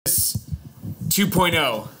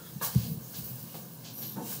2.0.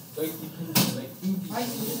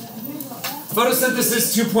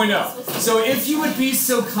 Photosynthesis 2.0. So if you would be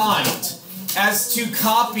so kind as to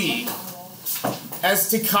copy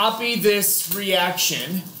this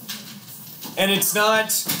reaction, and it's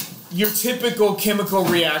not your typical chemical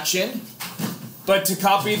reaction, but to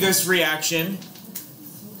copy this reaction,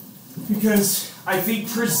 because I think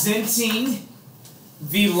presenting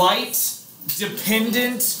the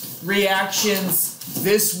light-dependent reactions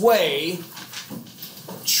this way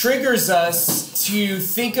triggers us to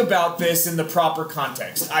think about this in the proper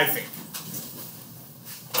context, I think.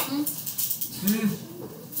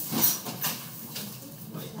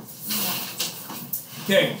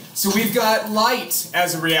 Okay, so we've got light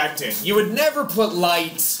as a reactant. You would never put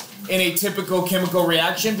light in a typical chemical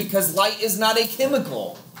reaction because light is not a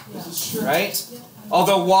chemical, right?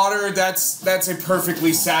 Although water, that's a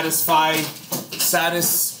perfectly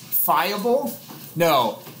satisfiable?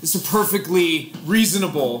 No, it's a perfectly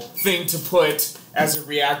reasonable thing to put as a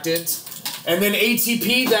reactant. And then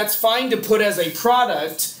ATP, that's fine to put as a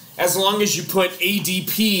product as long as you put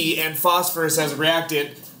ADP and phosphorus as a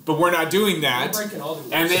reactant, but we're not doing that.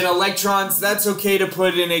 And then electrons, that's okay to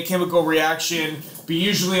put in a chemical reaction, but you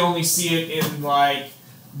usually only see it in like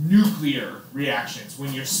nuclear reactions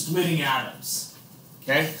when you're splitting atoms.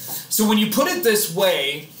 Okay? So when you put it this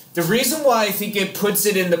way, the reason why I think it puts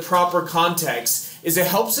it in the proper context is it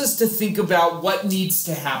helps us to think about what needs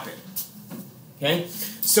to happen. Okay?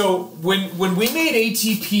 So when we made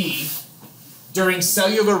ATP during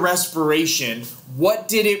cellular respiration, what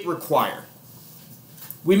did it require?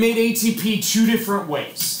 We made ATP two different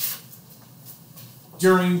ways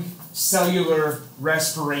during cellular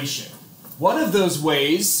respiration. One of those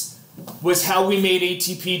ways was how we made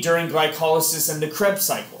ATP during glycolysis and the Krebs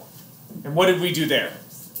cycle. And what did we do there?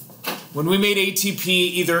 When we made ATP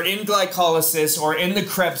either in glycolysis or in the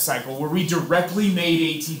Krebs cycle, where we directly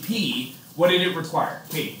made ATP, what did it require?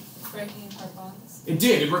 Katie? Breaking apart bonds. It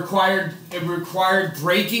did. It required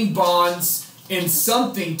breaking bonds in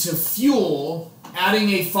something to fuel adding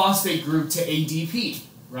a phosphate group to ADP,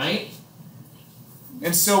 right?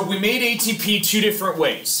 And so we made ATP two different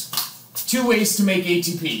ways. Two ways to make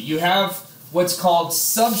ATP. You have what's called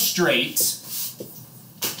substrate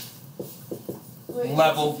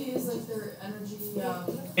level. ATP is like their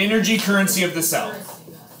energy currency of the cell.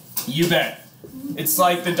 You bet. It's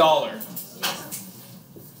like the dollar.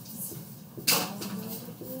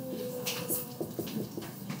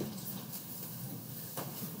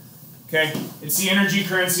 Okay, it's the energy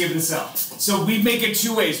currency of the cell. So we make it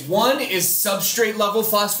two ways. One is substrate level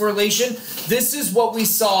phosphorylation. This is what we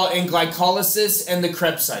saw in glycolysis and the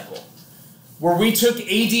Krebs cycle, where we took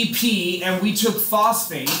ADP and we took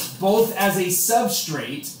phosphate both as a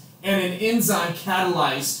substrate and an enzyme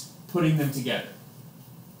catalyzed putting them together.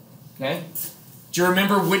 Okay? Do you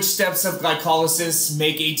remember which steps of glycolysis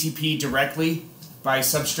make ATP directly by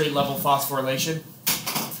substrate level phosphorylation?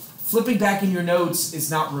 Flipping back in your notes is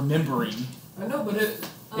not remembering. I know, but it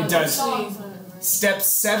does. Step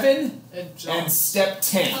 7 and step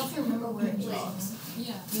 10. I don't remember where it was.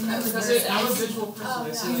 Yeah. Because I'm a visual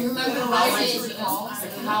person. Do you remember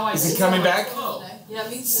how I Is it coming back? Yeah,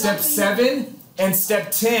 me too. Step 7 and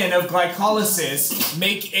step 10 of glycolysis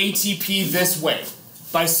make ATP this way,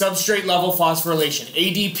 by substrate level phosphorylation.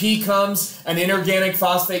 ADP comes, an inorganic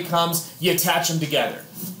phosphate comes, you attach them together.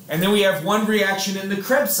 And then we have one reaction in the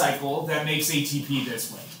Krebs cycle that makes ATP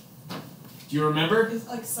this way. Do you remember? It's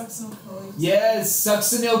like succinyl-CoA. Yes,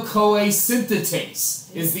 succinyl-CoA synthetase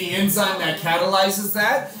is the enzyme that catalyzes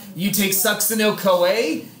that. You take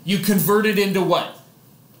succinyl-CoA, you convert it into what?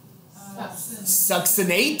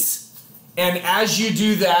 Succinate. And as you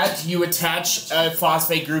do that, you attach a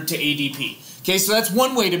phosphate group to ADP. Okay, so that's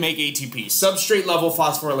one way to make ATP, substrate level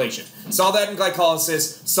phosphorylation. Saw that in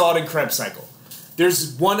glycolysis, saw it in Krebs cycle.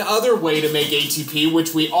 There's one other way to make ATP,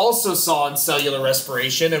 which we also saw in cellular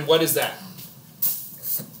respiration, and what is that?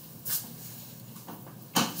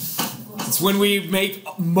 It's when we make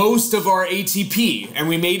most of our ATP, and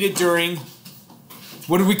we made it during,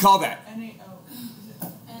 what do we call that? NaO.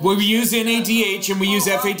 Well, we use NADH and we use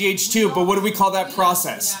FADH2, but what do we call that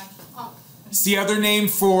process? It's the other name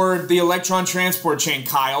for the electron transport chain,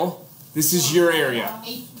 Kyle. This is your area.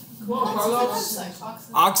 Come on, Carlos.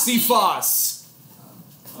 Oxyphos.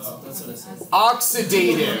 That's what I said.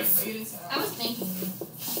 Oxidative I was thinking.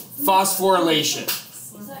 phosphorylation.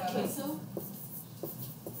 Is that queso?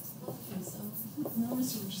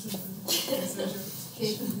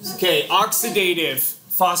 Okay, oxidative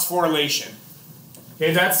phosphorylation.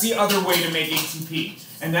 Okay, that's the other way to make ATP.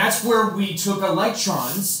 And that's where we took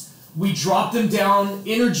electrons we drop them down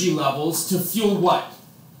energy levels to fuel what?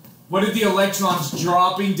 What did the electrons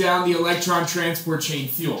dropping down the electron transport chain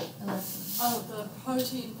fuel? Oh, the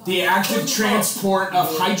protein. The active transport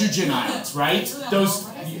of hydrogen ions, right? Those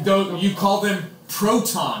you call them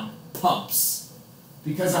proton pumps.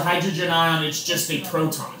 Because a hydrogen ion is just a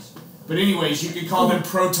proton. But anyways, you could call them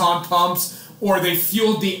proton pumps, or they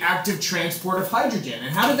fueled the active transport of hydrogen.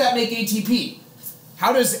 And how did that make ATP?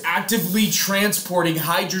 How does actively transporting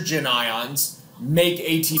hydrogen ions make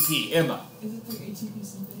ATP, Emma? Is it through ATP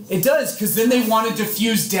synthase? It does, because then they want to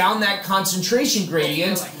diffuse down that concentration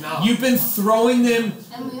gradient. You've been throwing them,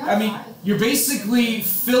 I mean, you're basically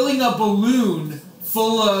filling a balloon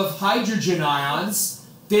full of hydrogen ions.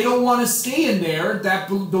 They don't want to stay in there.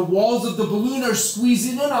 The walls of the balloon are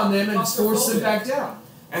squeezing in on them and force them back down.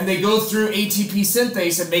 And they go through ATP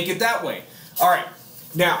synthase and make it that way. All right,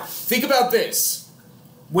 now, think about this.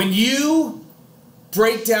 When you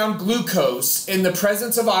break down glucose in the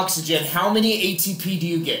presence of oxygen, how many ATP do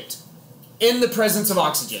you get? In the presence of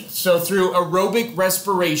oxygen. So through aerobic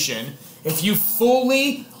respiration, if you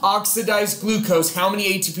fully oxidize glucose, how many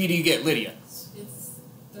ATP do you get, Lydia? It's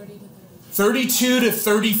 30 to 32 to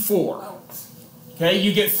 34. Okay,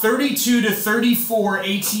 you get 32 to 34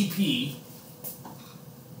 ATP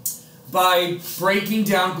by breaking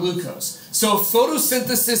down glucose. So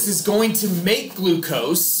photosynthesis is going to make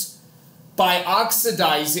glucose by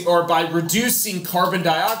oxidizing or by reducing carbon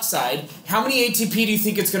dioxide. How many ATP do you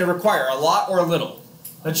think it's going to require? A lot or a little?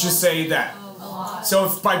 Let's just say that. A lot. So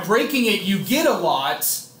if by breaking it you get a lot,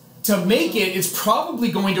 to make it, it's probably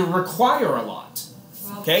going to require a lot.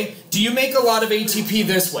 Okay? Do you make a lot of ATP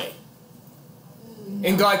this way?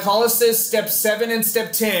 In glycolysis, step 7 and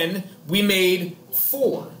step 10, we made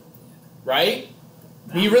 4. Right?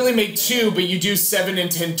 You really make 2, but you do 7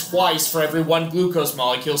 and 10 twice for every 1 glucose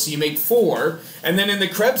molecule, so you make 4. And then in the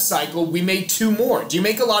Krebs cycle, we made 2 more. Do you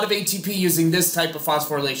make a lot of ATP using this type of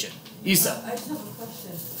phosphorylation? Isa? I just have a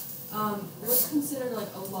question. What's considered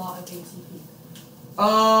like a lot of ATP?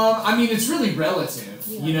 I mean, it's really relative.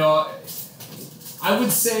 Yeah. You know, I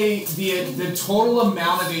would say the total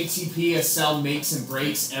amount of ATP a cell makes and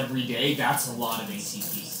breaks every day, that's a lot of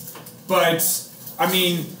ATP. But I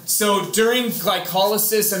mean, so during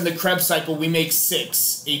glycolysis and the Krebs cycle, we make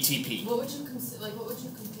 6 ATP. What would you what would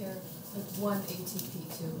you compare like 1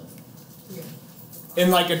 ATP to? Like, here?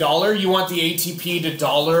 In like $1, you want the ATP to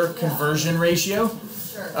dollar conversion ratio?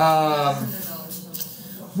 Sure.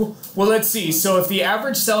 Well, let's see. So if the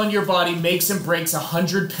average cell in your body makes and breaks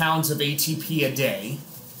 100 pounds of ATP a day,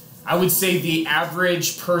 I would say the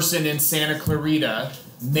average person in Santa Clarita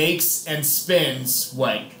makes and spends,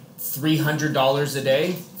 what, $300 a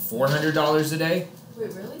day? $400 a day?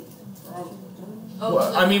 Wait, really?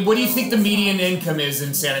 Well, I mean, what do you think the median income is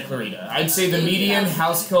in Santa Clarita? I'd say the median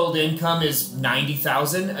household income is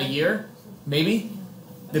 $90,000 a year, maybe?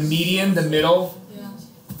 The median, the middle? Yeah.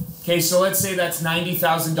 Okay, so let's say that's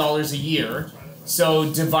 $90,000 a year. So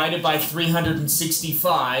divided by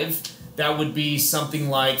 365, that would be something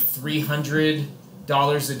like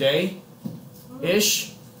 $300 a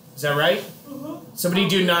day-ish. Is that right? Somebody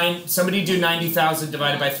do 90,000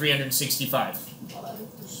 divided by 365.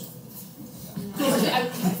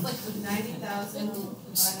 Like 90,000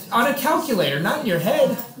 On a calculator, not in your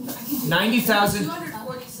head. 90,000.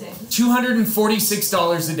 246.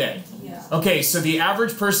 $246 a day. Yeah. Okay, so the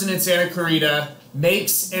average person in Santa Clarita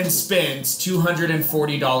makes and spends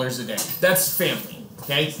 $240 a day. That's family,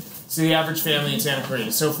 okay? So the average family in Santa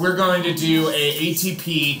Clarita. So if we're going to do a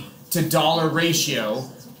ATP to dollar ratio,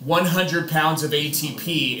 100 pounds of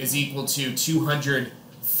ATP is equal to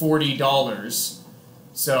 $240.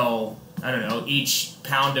 So, I don't know, each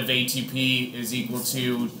pound of ATP is equal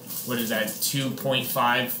to, what is that,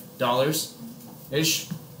 $2.5-ish?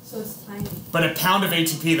 So it's tiny. But a pound of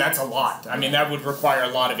ATP, that's a lot. I mean, that would require a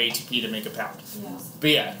lot of ATP to make a pound. Yeah. But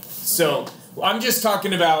yeah, so I'm just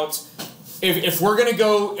talking about if we're going to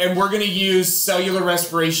go and we're going to use cellular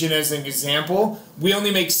respiration as an example, we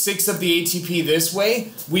only make 6 of the ATP this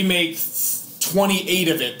way. We make 28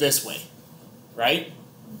 of it this way, right?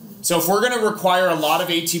 So if we're going to require a lot of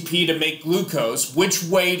ATP to make glucose, which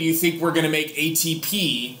way do you think we're going to make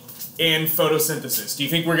ATP in photosynthesis? Do you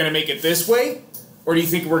think we're going to make it this way? Or do you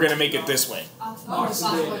think we're going to make it this way?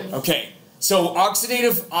 Oxidative. Okay, so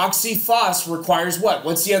oxidative oxyphos requires what?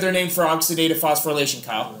 What's the other name for oxidative phosphorylation,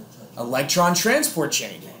 Kyle? Electron transport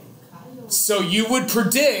chain. So you would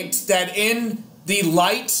predict that in the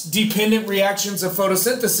light-dependent reactions of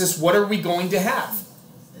photosynthesis, what are we going to have?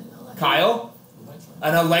 Kyle?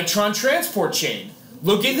 An electron transport chain.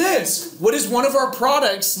 Look at this. What is one of our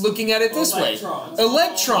products looking at it this way?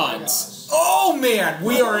 Electrons. Oh man,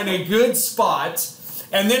 we are in a good spot.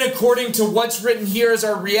 And then according to what's written here as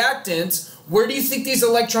our reactants, where do you think these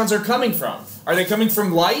electrons are coming from? Are they coming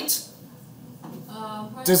from light?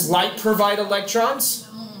 Does light provide electrons?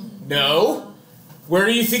 No. Where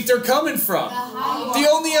do you think they're coming from? The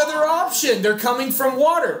only other option, they're coming from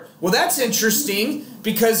water. Well, that's interesting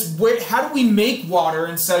because how do we make water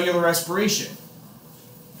in cellular respiration?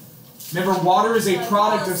 Remember, water is a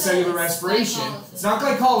product of cellular respiration. It's not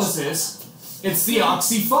glycolysis, it's the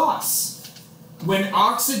oxyphos. When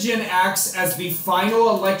oxygen acts as the final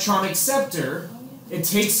electron acceptor, it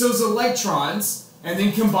takes those electrons and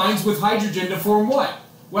then combines with hydrogen to form what?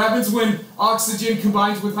 What happens when oxygen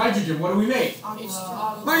combines with hydrogen? What do we make? Look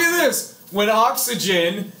at this! When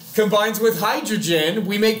oxygen combines with hydrogen,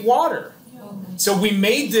 we make water. So we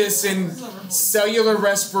made this in cellular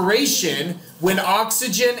respiration when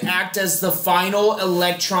oxygen acts as the final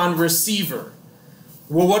electron receiver.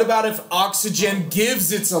 Well, what about if oxygen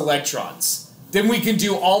gives its electrons? Then we can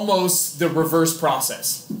do almost the reverse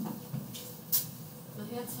process.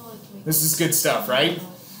 This is good stuff, right?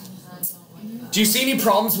 Do you see any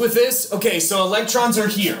problems with this? Okay, so electrons are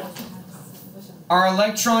here. Our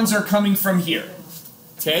electrons are coming from here.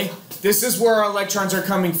 Okay? This is where our electrons are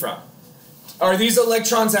coming from. Are these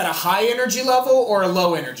electrons at a high energy level or a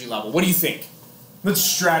low energy level? What do you think? Let's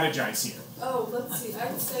strategize here. Oh, let's see.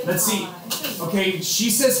 I would say Let's see. high. Okay, she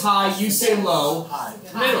says high, you say low.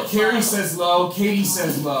 Middle. Carrie says low, Katie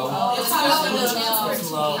says low.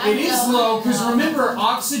 Oh, It is low because remember,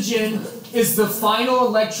 oxygen is the final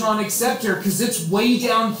electron acceptor because it's way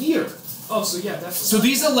down here. Oh, so yeah, that's. So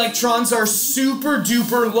these electrons are super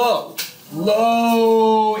duper low.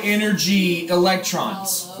 Low energy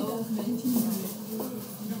electrons.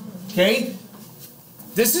 Okay?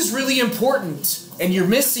 This is really important, and you're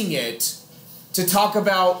missing it to talk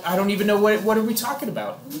about, I don't even know what are we talking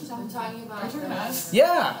about? I'm talking about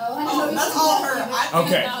Yeah. Oh, that's all her.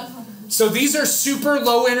 Okay. So these are super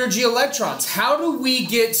low energy electrons. How do we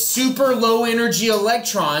get super low energy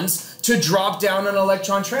electrons to drop down an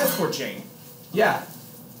electron transport chain? Yeah.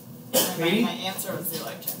 Katie? My answer was the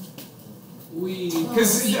electron.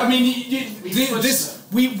 Because, I mean,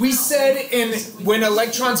 we said when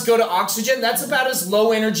electrons go to oxygen, that's about as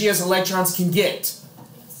low energy as electrons can get.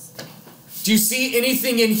 Do you see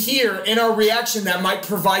anything in here in our reaction that might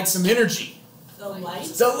provide some energy? The light?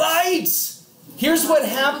 The lights! Here's what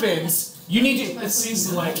happens. You need to, It seems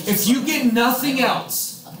the light. if you get nothing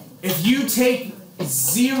else, if you take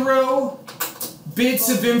 0 bits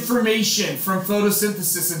of information from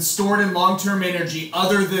photosynthesis and store it in long-term energy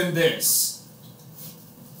other than this,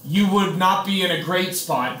 you would not be in a great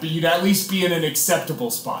spot, but you'd at least be in an acceptable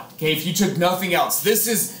spot. Okay, if you took nothing else. This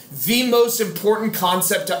is the most important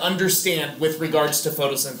concept to understand with regards to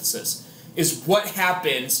photosynthesis, is what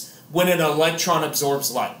happens when an electron absorbs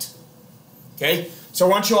light. Okay? So I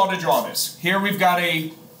want you all to draw this. Here we've got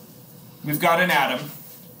an atom.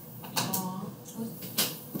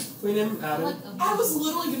 Clean him, Adam. I was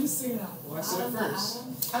literally gonna say that. Well, I said it first.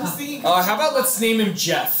 I'm seeing. How about let's name him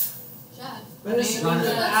Jeff? But it's We name him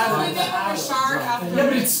Richard after. Yeah,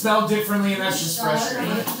 but it's spelled differently and that's just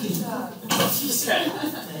frustrating.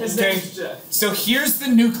 His Okay. name's Jeff. So here's the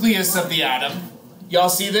nucleus of the atom. Y'all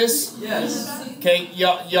see this? Yes. Okay,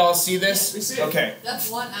 y'all see this? We see it. Okay. That's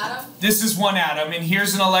one atom? This is one atom, and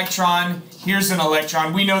here's an electron, here's an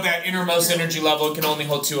electron. We know that innermost energy level can only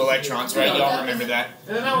hold 2 electrons, right? Y'all remember that.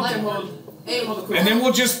 And then that one can hold. And then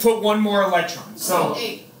we'll just put one more electron. So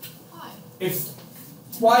 8. Why?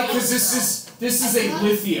 why? Because this is a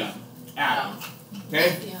lithium atom.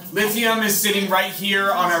 Okay? Lithium is sitting right here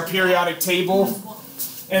on our periodic table.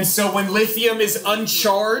 And so when lithium is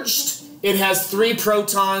uncharged, it has 3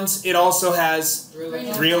 protons. It also has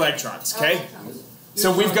 3 electrons. Okay?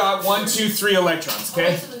 So we've got 1, 2, 3 electrons.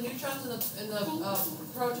 Okay? So the neutrons and the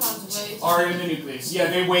protons weigh. Are in the nucleus.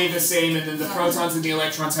 Yeah, they weigh the same, and then the protons and the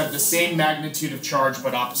electrons have the same magnitude of charge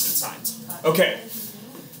but opposite signs. Okay.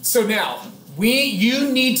 So now,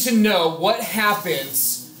 you need to know what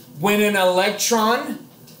happens when an electron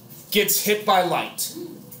gets hit by light.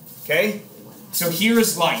 Okay? So here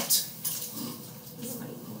is light.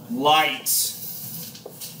 Light.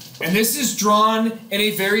 And this is drawn in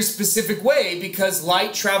a very specific way because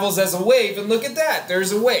light travels as a wave, and look at that,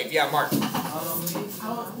 there's a wave. Yeah, Mark. I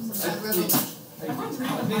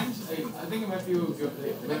think it might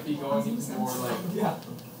be going into more like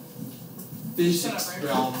physics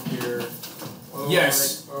realm here. Or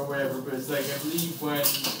Yes. Like, or whatever, but it's like I believe when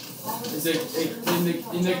it's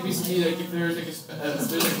like basically like if there's like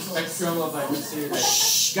a spectrum of like let's say like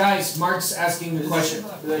Guys, Mark's asking the question.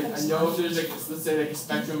 Like, I know there's like, let's say like a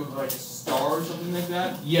spectrum of like a star or something like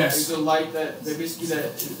that. Yes. Like the light that basically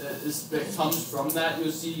that comes from that,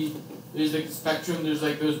 you'll see there's like a spectrum. There's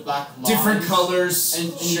like those black lines. Different colors.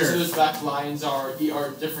 And each of those black lines are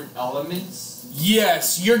different elements.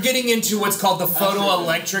 Yes, you're getting into what's called the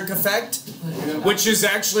photoelectric effect, which is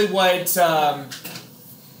actually what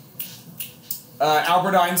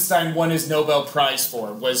Albert Einstein won his Nobel Prize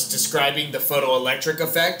for, was describing the photoelectric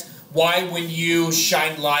effect. Why, when you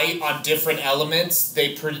shine light on different elements,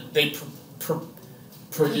 they produce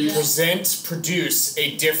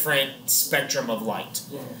a different spectrum of light.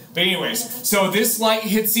 Yeah. But anyways, so this light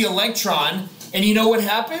hits the electron, and you know what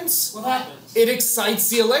happens? What happens? It excites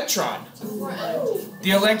the electron.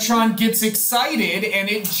 The electron gets excited, and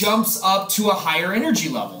it jumps up to a higher energy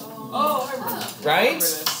level. Oh, I remember. Right?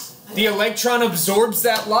 The electron absorbs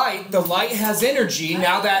that light. The light has energy.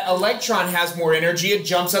 Now that electron has more energy, it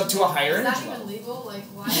jumps up to a higher Is that energy even level. legal? Like,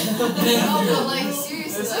 why? No, but like,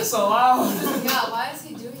 seriously. Is Like, this allowed? yeah, why is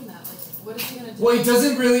he doing that? Like, what is he gonna do? Well, it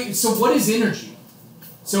doesn't really. So, what is energy?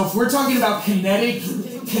 So, if we're talking about kinetic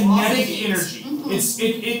energy,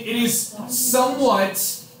 it is somewhat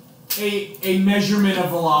a measurement of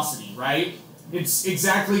velocity, right? It's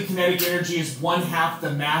exactly kinetic energy is 1/2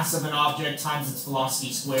 the mass of an object times its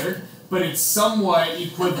velocity squared, but it's somewhat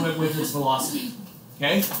equivalent with its velocity.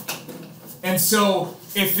 Okay? And so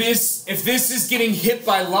if this is getting hit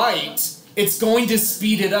by light, it's going to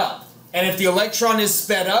speed it up. And if the electron is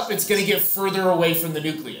sped up, it's going to get further away from the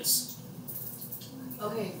nucleus.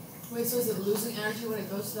 Okay, wait, so is it losing energy when it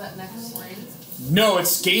goes to that next ring? No,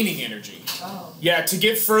 it's gaining energy. Oh. Yeah, to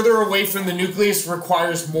get further away from the nucleus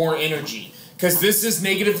requires more energy. Because this is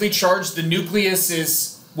negatively charged, the nucleus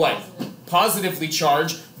is, what? Positively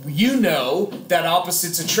charged. You know that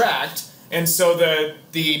opposites attract, and so the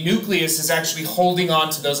nucleus is actually holding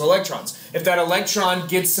on to those electrons. If that electron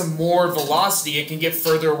gets some more velocity, it can get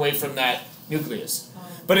further away from that nucleus.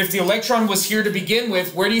 But if the electron was here to begin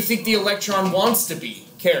with, where do you think the electron wants to be?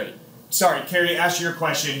 Carrie. Sorry, Carrie, ask your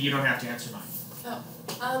question. You don't have to answer mine.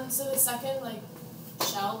 Oh, so the second, like,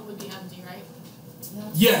 shell would be empty, right?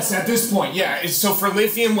 Yes, at this point, yeah. So for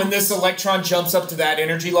lithium, when this electron jumps up to that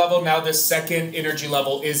energy level, now this second energy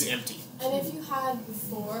level is empty. And if you had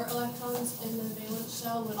 4 electrons in the valence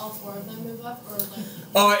shell, would all 4 of them move up, or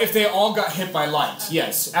like? If they all got hit by light,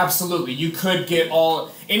 yes, absolutely. You could get all.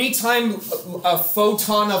 Anytime a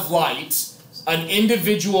photon of light, an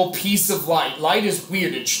individual piece of light. Light is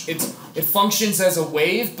weird. It functions as a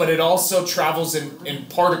wave, but it also travels in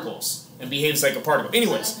particles and behaves like a particle.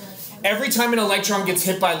 Anyways. Every time an electron gets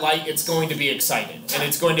hit by light, it's going to be excited, and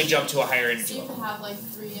it's going to jump to a higher energy So you level. could have like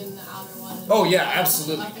 3 in the outer one. And Oh yeah,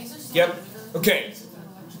 absolutely. Yep. Okay.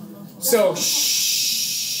 So,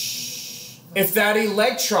 if that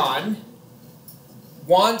electron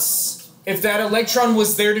was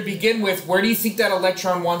there to begin with, where do you think that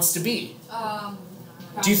electron wants to be?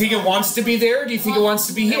 Do you think it wants to be there, or do you think it wants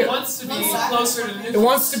to be here? It wants to be closer to the It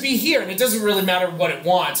wants to be here, and it doesn't really matter what it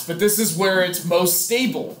wants, but this is where it's most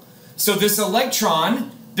stable. So this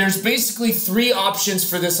electron, there's basically 3 options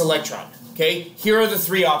for this electron, okay? Here are the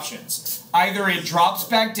 3 options. Either it drops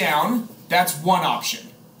back down, that's one option,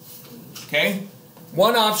 okay?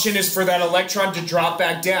 One option is for that electron to drop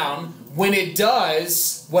back down. When it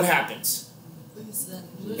does, what happens?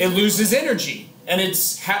 It loses energy, and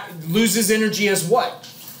loses energy as what?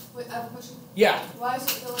 Wait, I have a question. Yeah. Why is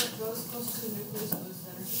it that when it goes closer to the nucleus, it loses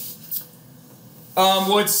energy?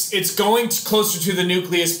 Well, it's going closer to the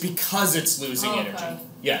nucleus because it's losing energy. Okay.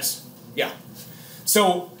 Yes. Yeah.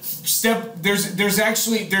 So there's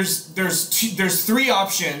actually 3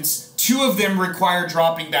 options. 2 of them require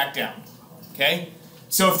dropping back down. Okay.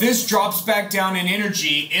 So if this drops back down in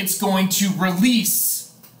energy, it's going to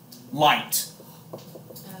release light.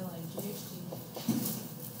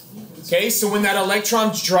 Okay, so when that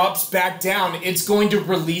electron drops back down, it's going to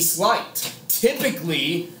release light.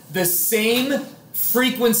 Typically, the same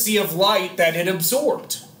frequency of light that it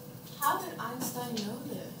absorbed. How did Einstein know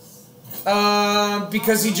this?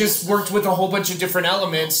 Because he just worked with a whole bunch of different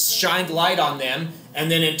elements, shined light on them,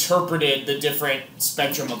 and then interpreted the different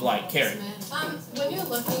spectrum of light. Carrie. When you're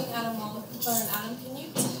looking at a molecule or an atom, can you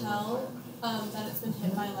tell that it's been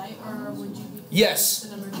hit by light, or would you be Yes. the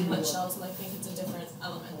number of valence shells and like think it's a different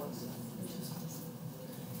element?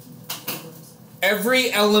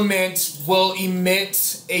 Every element will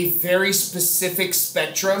emit a very specific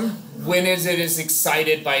spectrum when it is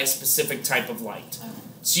excited by a specific type of light.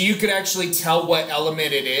 So you could actually tell what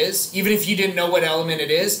element it is, even if you didn't know what element it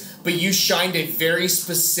is, but you shined a very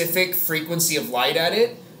specific frequency of light at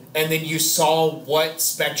it, and then you saw what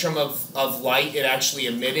spectrum of light it actually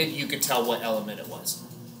emitted, you could tell what element it was.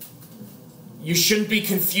 You shouldn't be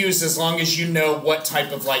confused as long as you know what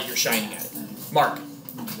type of light you're shining at it. Mark.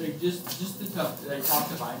 Like just to talk to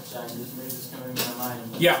Einstein just made this come into my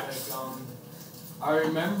mind. Yeah. Like, I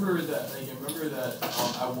remember that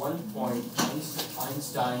at one point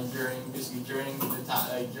Einstein during his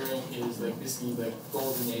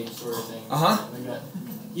golden age sort of thing. Like that,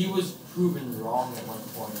 he was proven wrong at one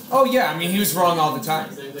point. Oh yeah, I mean he was wrong all the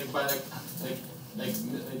time. Remember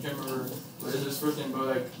what is his first name?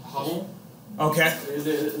 But Hubble. Okay.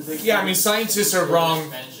 Yeah, I mean scientists are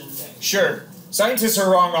wrong. Sure. Scientists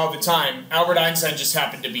are wrong all the time. Albert Einstein just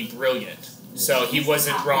happened to be brilliant. So he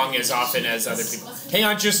wasn't wrong as often as other people. Hang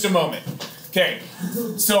on just a moment. Okay,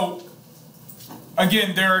 so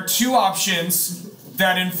again, there are two options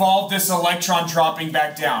that involve this electron dropping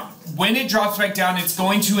back down. When it drops back down, it's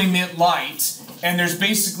going to emit light, and there's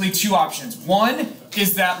basically two options. One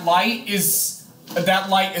is that light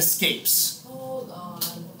escapes. Hold on.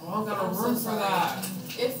 Oh, I got a room for that.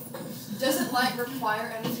 Doesn't light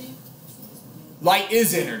require energy? Light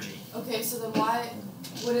is energy. Okay, so then why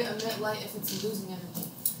would it emit light if it's losing energy?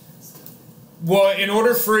 Well, in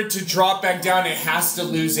order for it to drop back down, it has to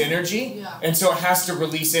lose energy, Yeah. and so it has to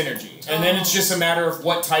release energy. And then it's just a matter of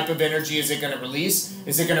what type of energy is it going to release.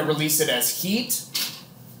 Is it going to release it as heat,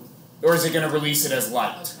 or is it going to release it as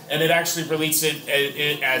light? Okay. And it actually releases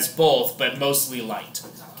it as both, but mostly light.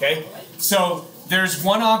 Okay? So there's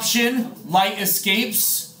one option, light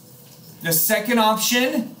escapes. The second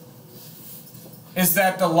option is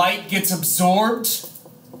that the light gets absorbed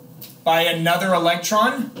by another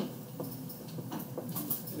electron.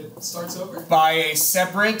 It starts over? By a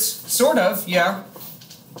separate, sort of, yeah.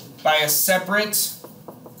 By a separate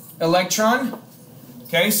electron.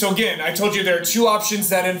 Okay, so again, I told you there are two options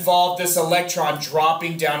that involve this electron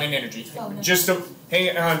dropping down in energy.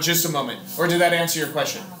 Hang on just a moment. Or did that answer your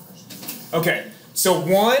question? Okay, so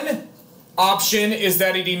one option is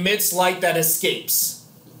that it emits light that escapes.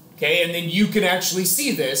 Okay, and then you can actually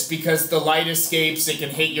see this because the light escapes, it can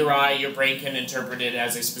hit your eye, your brain can interpret it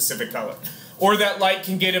as a specific color. Or that light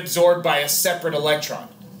can get absorbed by a separate electron,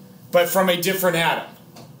 but from a different atom,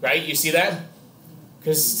 right? You see that?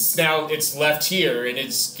 Because now it's left here and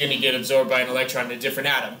it's going to get absorbed by an electron in a different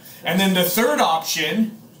atom. And then the third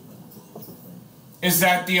option is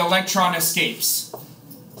that the electron escapes.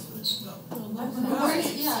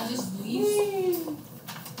 Yeah, just leaves.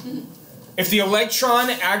 If the electron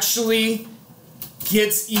actually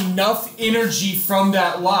gets enough energy from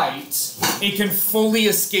that light, it can fully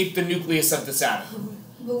escape the nucleus of this atom.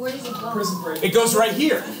 But where does it go? Prison break. It goes right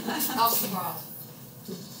here. Algebra.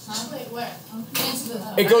 Wait, where?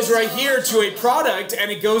 It goes right here to a product, and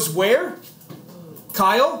it goes where?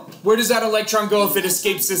 Kyle, where does that electron go if it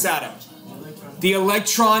escapes this atom? The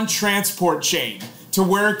electron transport chain, to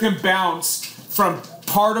where it can bounce from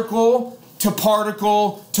particle to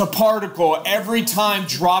particle to particle, every time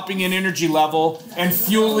dropping an energy level and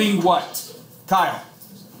fueling what? Kyle,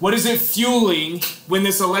 what is it fueling when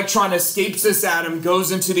this electron escapes this atom,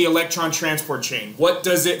 goes into the electron transport chain? What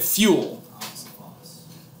does it fuel?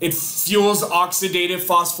 It fuels oxidative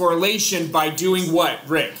phosphorylation by doing what,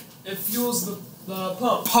 Rick? It fuels the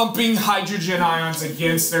pump. Pumping hydrogen ions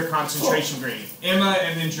against their concentration gradient. Emma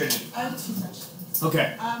and then Trinity. I have two questions.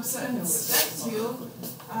 Okay. So in step 2,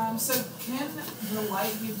 so can the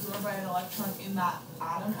light be absorbed by an electron in that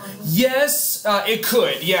atom? Or Yes, it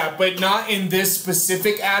could, yeah, but not in this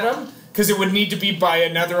specific atom, because it would need to be by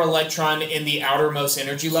another electron in the outermost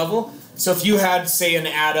energy level. So if you had, say, an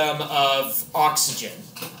atom of oxygen,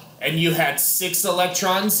 and you had 6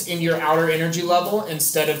 electrons in your outer energy level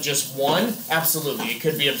instead of just 1, absolutely, it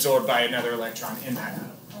could be absorbed by another electron in that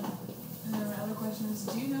atom. And then my other question is,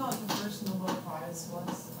 do you know what the first Nobel Prize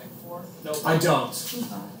was, for? Nope. I don't.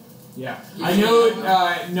 Yeah. I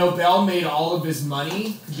know Nobel made all of his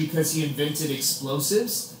money because he invented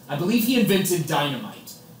explosives. I believe he invented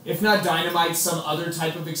dynamite. If not dynamite, some other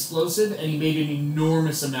type of explosive, and he made an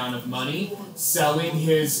enormous amount of money selling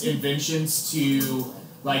his inventions to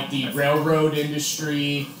like the railroad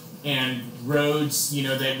industry and roads, you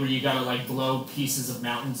know, that where you gotta like blow pieces of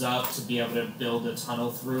mountains up to be able to build a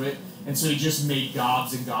tunnel through it. And so he just made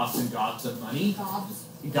gobs and gobs and gobs of money.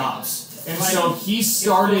 Gobs. And so he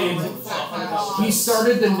started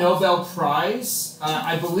the Nobel Prize.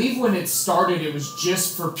 I believe when it started it was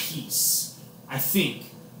just for peace. I think.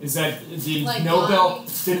 Is that the Like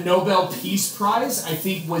Nobel Peace Prize, I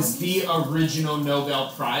think, was the original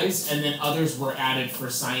Nobel Prize, and then others were added for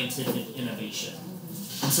scientific innovation.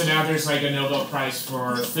 And so now there's like a Nobel Prize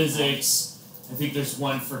for physics, I think there's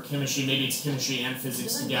one for chemistry, maybe it's chemistry and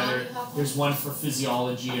physics together. There's one for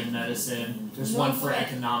physiology and medicine. There's one for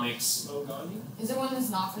economics. Oh, Gandhi? Is there one that's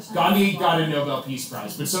not for science? Gandhi got a Nobel Peace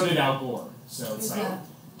Prize, but so did Al Gore. So it's like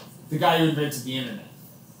the guy who invented the internet.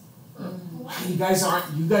 Wow, you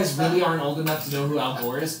guys really aren't old enough to know who Al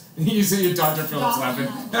Gore is? You see your Dr. Phillips laughing.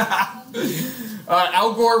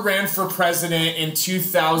 Al Gore ran for president in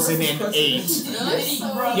 2008.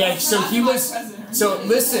 Yeah, so he was. So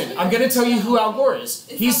listen, I'm going to tell you who Al Gore is.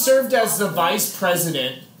 He served as the vice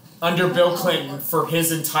president under Bill Clinton for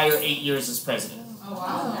his entire 8 years as president. Oh,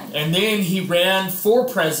 wow. And then he ran for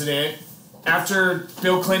president after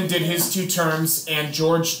Bill Clinton did his 2 terms and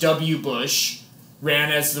George W. Bush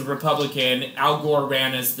ran as the Republican. Al Gore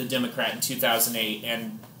ran as the Democrat in 2008,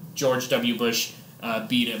 and George W. Bush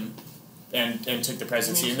beat him and took the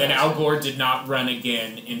presidency. And then Al Gore did not run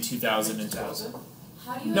again in 2012.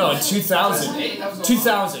 No, in 2000.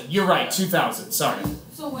 2000. You're right, 2000. Sorry.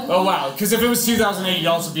 Oh, wow. Because if it was 2008, you'd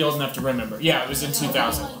also be old enough to remember. Yeah, it was in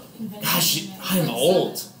 2000. Gosh, I'm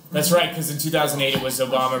old. That's right, because in 2008 it was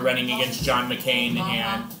Obama running against John McCain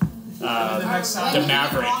and the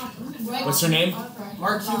Maverick. What's her name?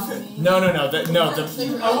 Mark Cuban. No,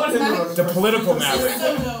 the political Maverick.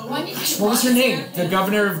 Gosh, what was her name? The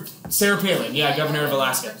governor of Sarah Palin. Yeah, governor of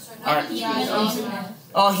Alaska. All right.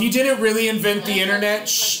 Oh, he didn't really invent the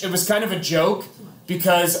internet. It was kind of a joke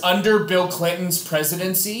because under Bill Clinton's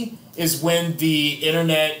presidency is when the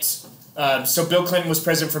internet. So Bill Clinton was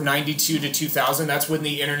president from '92 to 2000. That's when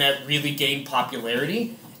the internet really gained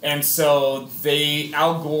popularity, and so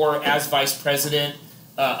Al Gore, as vice president,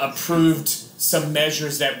 approved some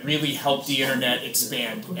measures that really helped the internet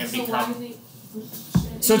expand and become.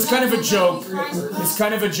 So it's kind of a joke. It's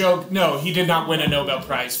kind of a joke. No, he did not win a Nobel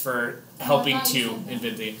Prize for helping to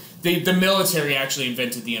invent the military actually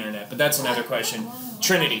invented the internet, but that's another question.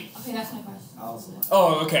 Trinity. Okay, that's my question.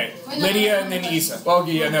 Oh, okay. Lydia and then Isa. Well, I'll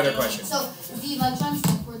give you another question. So the electrons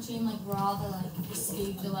transport chain, like where all the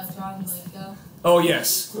escaped electrons go. Oh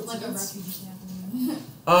yes. Like a refugee camp.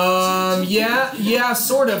 Yeah,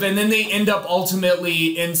 sort of, and then they end up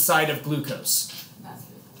ultimately inside of glucose. That's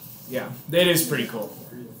good. Yeah, that is pretty cool.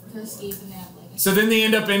 They're escaping that, like. So then they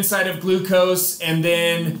end up inside of glucose, and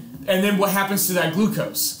then what happens to that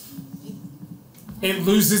glucose? It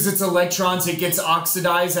loses its electrons, it gets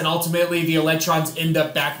oxidized, and ultimately the electrons end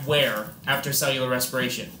up back where after cellular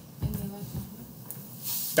respiration?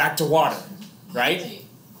 Back to water, right?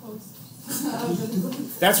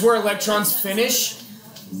 That's where electrons finish.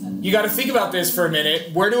 You got to think about this for a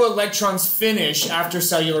minute. Where do electrons finish after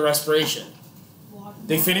cellular respiration?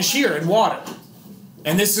 They finish here in water.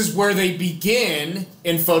 And this is where they begin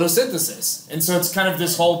in photosynthesis. And so it's kind of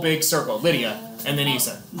this whole big circle. Lydia, and then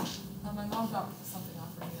Isa. My mom dropped something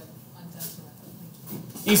off for me on dental.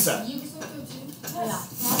 Isa. You can go too. Yeah.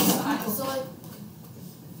 So like.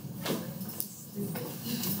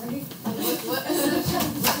 What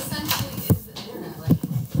essentially is the internet? Like,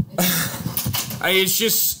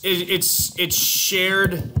 It's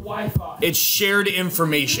shared. Wi-Fi. It's shared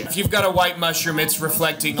information. If you've got a white mushroom, it's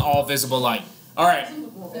reflecting all visible light. All right.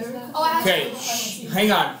 Okay.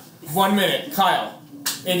 Hang on. 1 minute, Kyle.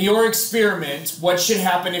 In your experiment, what should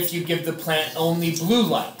happen if you give the plant only blue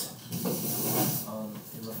light? It will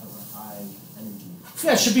have a high energy.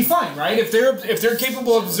 Yeah, it should be fine, right? If they're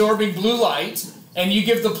capable of absorbing blue light, and you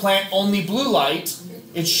give the plant only blue light,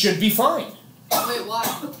 it should be fine. wait, why?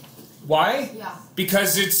 Why? Yeah.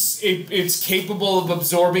 Because it's capable of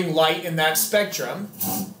absorbing light in that spectrum,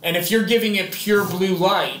 and if you're giving it pure blue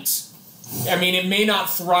light, I mean, it may not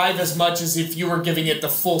thrive as much as if you were giving it the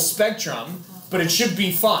full spectrum, but it should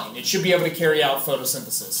be fine. It should be able to carry out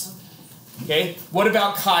photosynthesis. Okay? What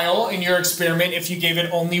about Kyle in your experiment if you gave it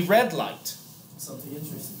only red light? Something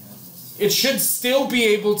interesting happens. It should still be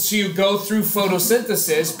able to go through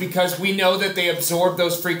photosynthesis because we know that they absorb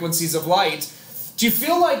those frequencies of light. Do you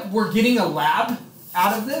feel like we're getting a lab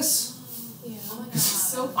out of this?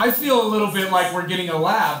 Yeah. I feel a little bit like we're getting a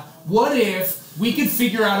lab. What if we could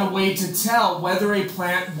figure out a way to tell whether a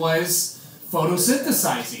plant was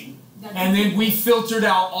photosynthesizing? And then we filtered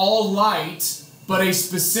out all light, but a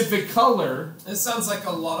specific color. It sounds like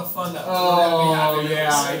a lot of fun. Oh,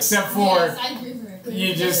 yeah, except for Yes, I agree with her.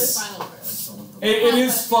 you just... Final verse. It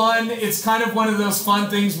is fun. It's kind of one of those fun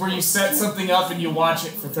things where you set something up and you watch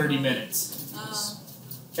it for 30 minutes.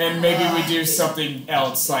 And maybe we do something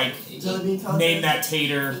else, like name that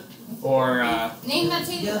tater, or Name that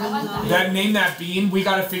tater. I like that. name that bean. We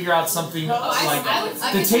got to figure out something like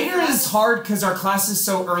that. The tater is hard because our class is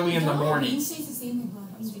so early in the morning.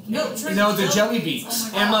 No, No, the jelly beans.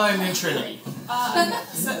 Emma and then Trinity.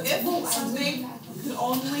 So if something could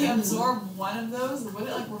only absorb one of those, would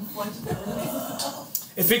it like reflect everything?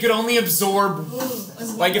 If it could only absorb,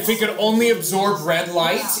 like if it could only absorb red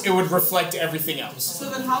light, it would reflect everything else. So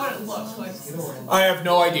then how would it look? Like, I have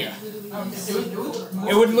no idea.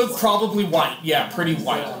 It would look probably white. Yeah, pretty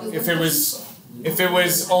white. If it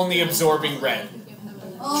was only absorbing red.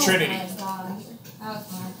 Oh Trinity. my gosh. That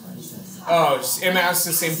was my question. Oh, Emma asked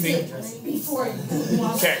the same thing.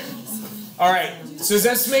 Okay. All right. So does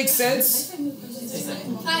this make sense?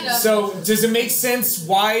 Kind of. So does it make sense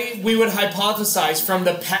why we would hypothesize from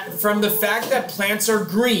the fact that plants are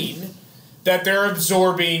green that they're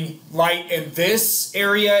absorbing light in this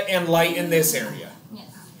area and light in this area? Yes.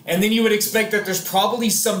 And then you would expect that there's probably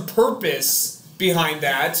some purpose behind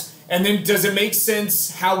that. And then does it make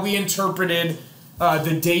sense how we interpreted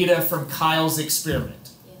the data from Kyle's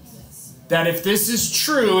experiment? Yes. That if this is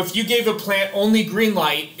true, if you gave a plant only green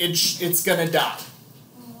light, it's going to die.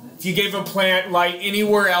 If you gave a plant light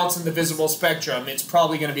anywhere else in the visible spectrum, it's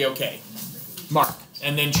probably going to be okay. Mark,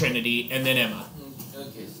 and then Trinity, and then Emma.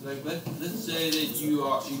 Okay, so like let's say that you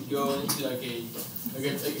go into like a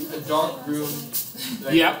dark room,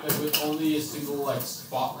 like, Yep. like with only a single like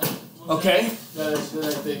spotlight. Okay.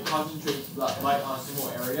 That they concentrate light on a single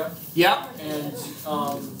area, Yep. and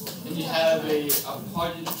you have a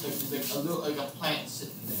pot, like a little like a plant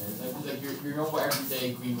sitting there, like your normal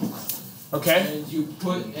everyday green plant. Okay. And you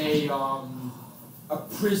put a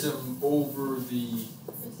prism over the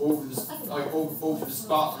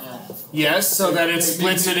spot lamp. Yes, so that it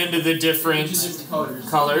splits it into the different colors.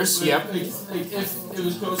 colors. But Yep. like if it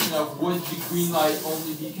was close enough, would the green light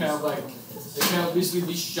only be kind of like basically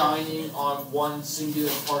be shining on one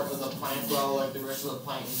singular part of the plant while like the rest of the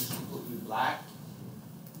plant is completely black?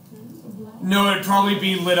 No, it'd probably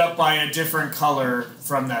be lit up by a different color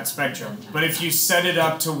from that spectrum. But if you set it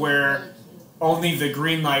up to where only the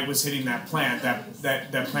green light was hitting that plant,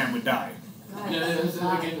 that plant would die. Yeah,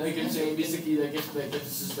 like I'm saying, basically, like if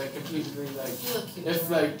this is like completely like if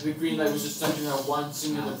like the green light was just shining on one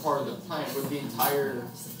singular part of the plant, would the entire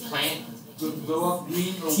plant glow up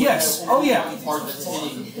green, or would Yes. that Oh, only yeah. one part that's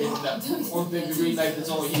hitting that, or the green light that's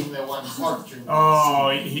only hitting that one part? Oh,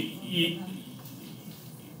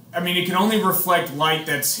 I mean, it can only reflect light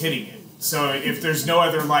that's hitting it. So if there's no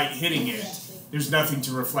other light hitting it, there's nothing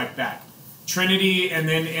to reflect back. Trinity, and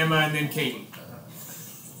then Emma, and then Katie.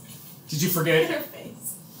 Did you forget?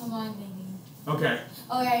 Hold on, thinking. Okay.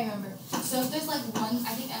 Oh yeah, I remember. So if there's like one,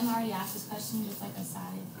 I think Emma already asked this question, just like a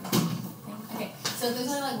side thing. Okay, so if there's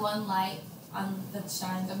only like one light that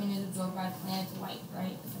shines, I mean it's absorbed by the plant, it's white,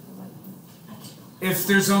 right? It's like a white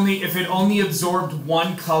one. If it only absorbed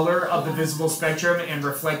one color of the visible spectrum and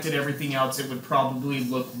reflected everything else, it would probably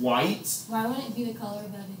look white. Why wouldn't it be the color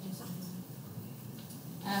that it just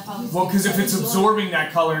Well, because if it's absorbing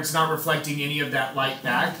that color, it's not reflecting any of that light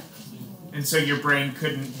back. And so your brain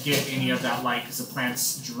couldn't get any of that light because the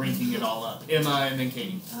plant's drinking it all up. Emma and then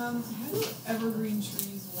Katie. how do evergreen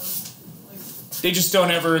trees work? Like, They just don't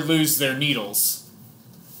ever lose their needles.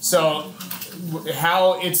 So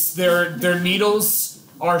how it's their needles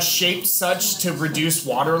are shaped such to reduce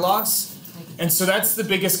water loss. And so that's the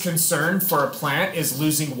biggest concern for a plant is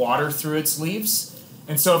losing water through its leaves.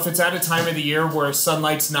 And so if it's at a time of the year where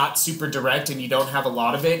sunlight's not super direct and you don't have a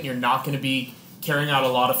lot of it and you're not going to be carrying out a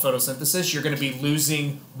lot of photosynthesis, you're going to be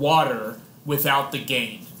losing water without the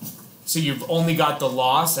gain. So you've only got the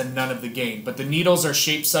loss and none of the gain. But the needles are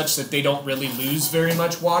shaped such that they don't really lose very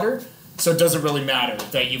much water. So it doesn't really matter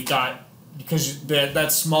that you've got, because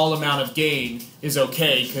that small amount of gain is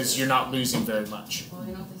okay because you're not losing very much. Well,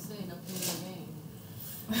 you know what they say, no pain,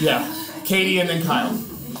 no gain. Yeah. Katie and then Kyle.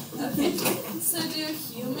 Okay. So do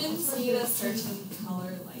humans need a certain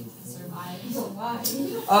color light to survive?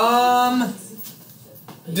 Why?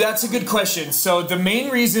 That's a good question. So the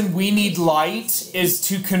main reason we need light is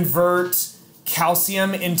to convert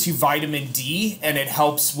calcium into vitamin D, and it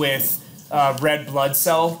helps with red blood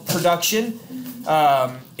cell production.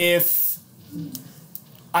 If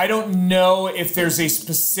I don't know if there's a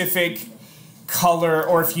specific color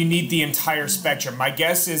or if you need the entire spectrum. My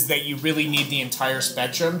guess is that you really need the entire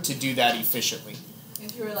spectrum to do that efficiently.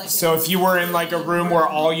 If you were like So if you were in like a room where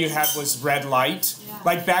all you had was red light,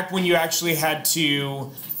 like back when you actually had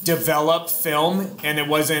to develop film and it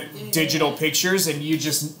wasn't digital pictures and you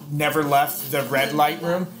just never left the red light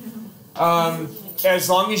room, as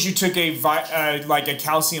long as you took like a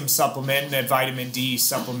calcium supplement and a vitamin D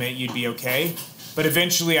supplement, you'd be okay. But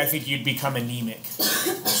eventually I think you'd become anemic.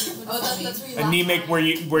 that's where you Anemic, where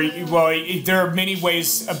you well, there are many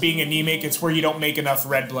ways of being anemic. It's where you don't make enough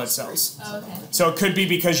red blood cells. Oh, okay. So it could be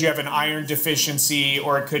because you have an iron deficiency,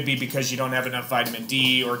 or it could be because you don't have enough vitamin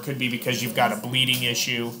D, or it could be because you've got a bleeding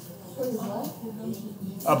issue.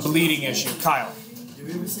 A bleeding issue. Kyle. Did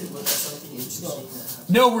we ever say what something interesting that happened?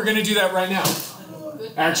 No, we're gonna do that right now.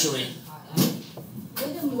 Actually.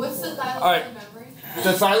 What's the thylakoid Alright. membrane?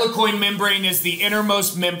 The thylakoid membrane is the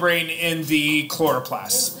innermost membrane in the chloroplast.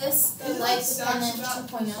 Is this the light dependent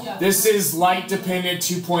 2.0? This is light dependent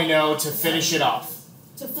 2.0 to finish it off.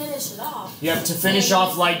 To finish it off. Yep, to finish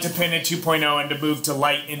off light dependent 2.0 and to move to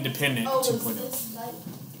light independent Oh, is 2.0. this light?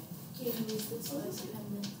 Can you use this light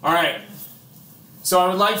dependent? Alright. So I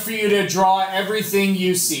would like for you to draw everything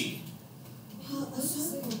you see.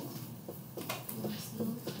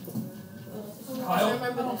 I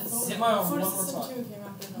remember this. Hit my arm one more System time. 2 came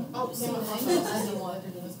after that. Oh, Same with same System with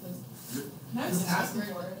System System 1. Nice asking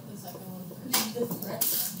for it. The second one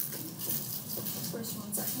First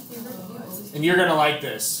one, second. And you're gonna like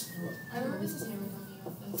this. I remember this is hammer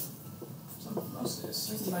coming off this.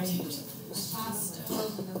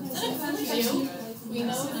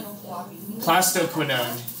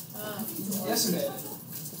 Plastoquinone. Yesterday.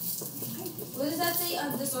 What does that say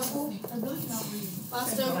on the circle?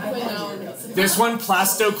 Plastoquinone. This one,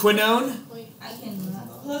 plastoquinone. I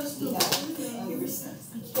cannot see that.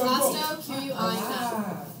 Plasto,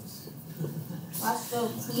 Q-U-I-N.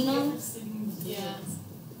 Plastoquinone? Yeah.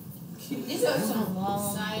 These are some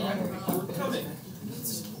long Cytochrome. Coming.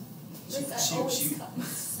 Shoot.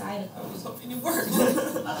 side. I was hoping you weren't.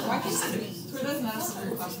 Why can't Who doesn't have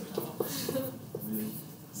severe plastic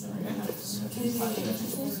Sorry, I have to.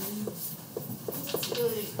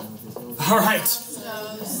 Alright.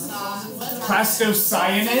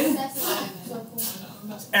 Plastocyanin.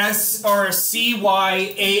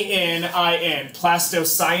 Cyanin.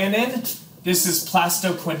 Plastocyanin. This is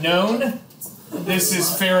plastoquinone. This is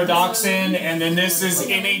ferredoxin, and then this is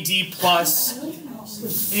NAD plus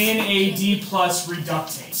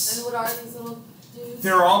reductase. And what are these little dudes?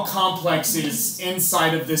 They're all complexes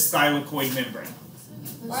inside of this thylakoid membrane.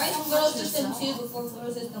 Why is photosystem 2 before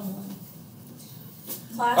photosystem 1?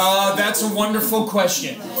 That's a wonderful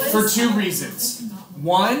question for two reasons.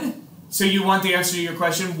 One, so you want the answer to your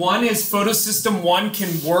question. One is photosystem 1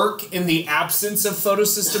 can work in the absence of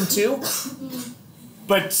photosystem 2.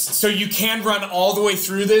 But so you can run all the way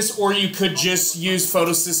through this, or you could just use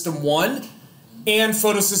photosystem 1, and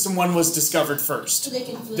photosystem 1 was discovered first. So they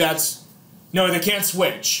can switch. That's no, they can't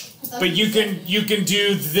switch. But you can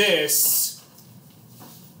do this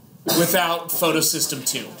without photosystem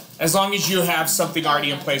 2, as long as you have something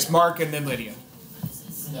already in place. Mark and then Lydia.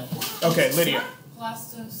 Okay, Lydia.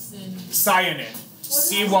 Plastocin. Cyanin.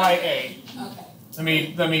 CYA.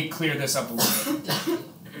 Okay. Let me clear this up a little bit.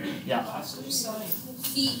 Yeah. What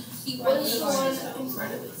is the one one? in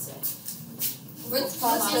front of it say? What's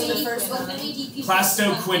NADP?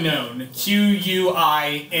 Plastoquinone.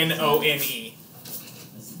 Quinone.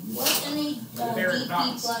 What's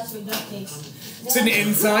NADP plus reductase? It's an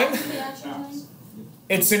enzyme.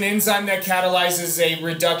 It's an enzyme that catalyzes a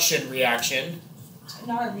reduction reaction.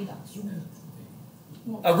 Not a redox.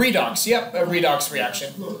 A redox, yep, a redox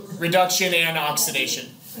reaction. Reduction and oxidation.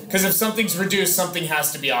 Because if something's reduced, something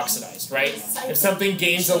has to be oxidized, right? If something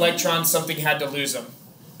gains electrons, something had to lose them.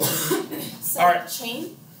 Alright.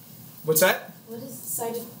 Chain? What's that? What is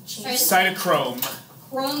cytochrome? Cytochrome.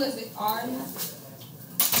 Chrome is the R in that?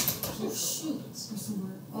 Oh shoot. It's really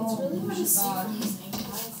hard to see God. from these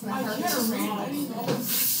things. I can't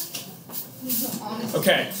read.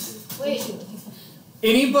 Okay. Wait.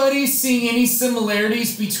 Anybody seeing any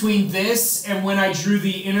similarities between this and when I drew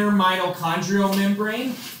the inner mitochondrial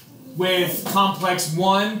membrane with complex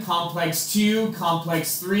 1, complex 2,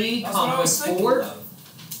 complex 3, That's what I was complex thinking 4? of.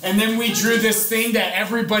 And then we drew this thing that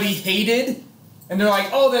everybody hated, and they're like,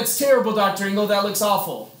 oh, that's terrible, Dr. Engel, that looks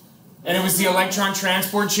awful. And it was the electron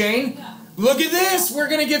transport chain. Look at this, we're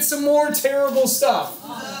gonna get some more terrible stuff.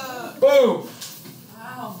 Boom.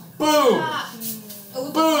 Boom.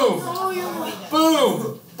 Boom. Boom.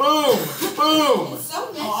 Boom. Boom. It's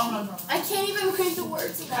so messy. I can't even read the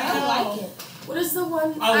words of I that. don't like it. What is the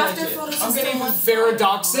one I like after it. photosystem? I'm getting one?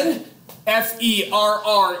 ferredoxin.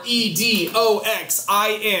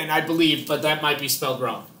 Ferredoxin, I believe, but that might be spelled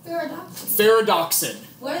wrong. Paradox. Ferredoxin.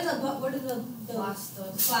 What are the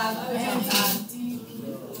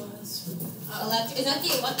is that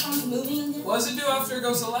the electrons moving again? What does it do after it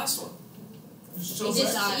goes to the last one? It It shows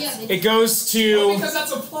just, that. yeah, It goes Well, to, because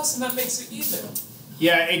that's a plus and that makes it even.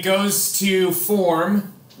 yeah, it goes to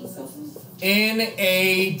form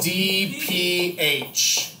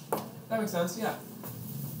NADPH. That makes sense, yeah.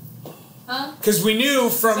 Huh? Because we knew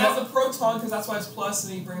from... So that's the proton, because that's why it's plus,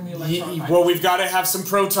 and then you bring the electron back. Well, we've got to have some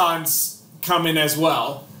protons come in as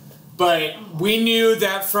well. But we knew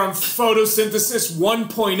that from photosynthesis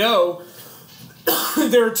 1.0,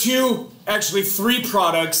 there are actually three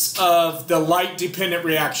products of the light-dependent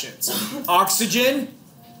reactions. Oxygen,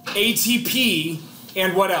 ATP,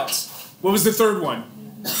 and what else? What was the third one?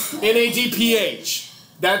 NADPH.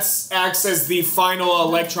 That acts as the final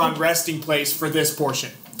electron resting place for this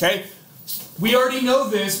portion. Okay? We already know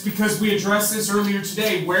this because we addressed this earlier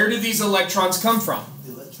today. Where do these electrons come from?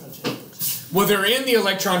 The electron transport. Well, they're in the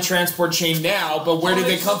electron transport chain now, but where did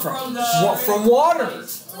they come from? From water. Yeah, yeah.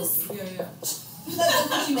 That's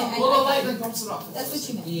what you meant. Well, the light that dumps it off. That's what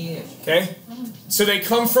you meant. Yeah. Okay? So they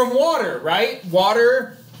come from water, right?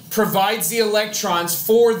 Water provides the electrons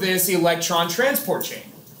for this electron transport chain.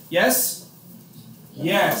 Yes?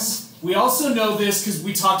 Yes. We also know this because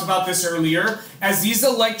we talked about this earlier. As these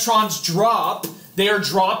electrons drop, they are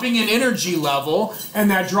dropping in energy level, and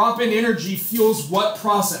that drop in energy fuels what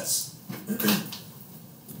process?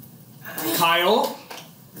 Kyle,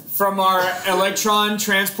 from our electron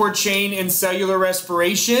transport chain in cellular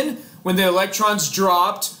respiration, when the electrons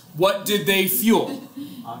dropped, what did they fuel?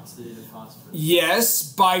 Oxidative phosphorus. Yes,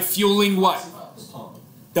 by fueling what? Pump.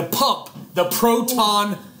 The pump, the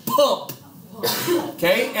proton pump.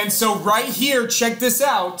 Okay, and so right here, check this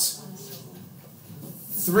out.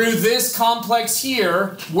 Through this complex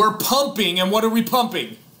here, we're pumping, and what are we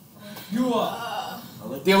pumping? You are.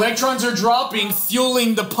 The electrons are dropping,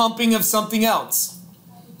 fueling the pumping of something else.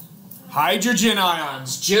 Hydrogen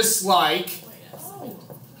ions, just like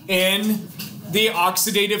in the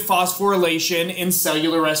oxidative phosphorylation in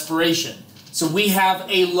cellular respiration. So we have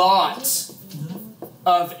a lot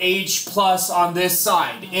of H plus on this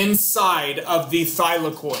side, inside of the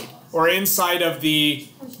thylakoid, or inside of the,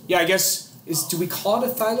 yeah, I guess, do we call it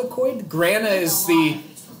a thylakoid? Grana is the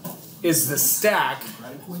stack.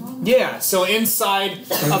 Yeah, so inside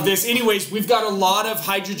of this, anyways, we've got a lot of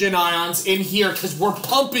hydrogen ions in here because we're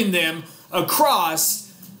pumping them across.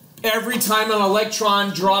 Every time an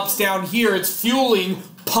electron drops down here, it's fueling,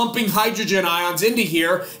 pumping hydrogen ions into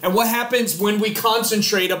here. And what happens when we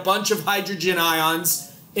concentrate a bunch of hydrogen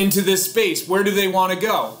ions into this space? Where do they want to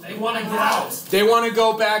go? They want to get out. They want to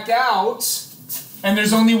go back out, and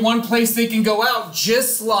there's only one place they can go out,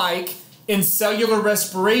 just like in cellular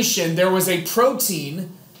respiration, there was a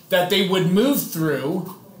protein that they would move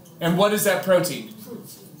through. And what is that protein?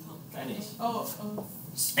 Kinase. Oh.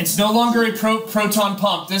 It's no longer a proton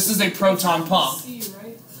pump. This is a proton pump. C,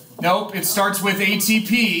 right? Nope, it starts with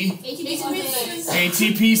ATP. ATP synthase.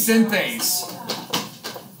 ATP synthase.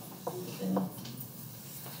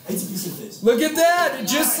 Look at that!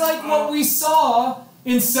 Just like what we saw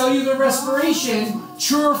in cellular respiration,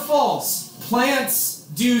 true or false? Plants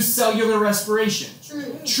do cellular respiration.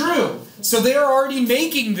 True. So they're already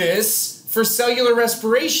making this for cellular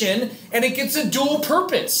respiration, and it gets a dual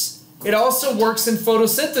purpose. It also works in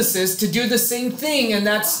photosynthesis to do the same thing, and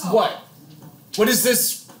that's what? What does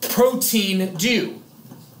this protein do?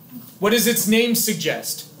 What does its name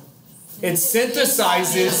suggest? It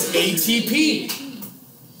synthesizes ATP.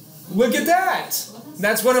 Look at that.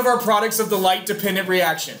 That's one of our products of the light-dependent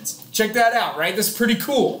reactions. Check that out, right? That's pretty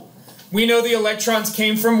cool. We know the electrons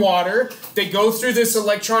came from water. They go through this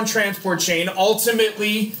electron transport chain,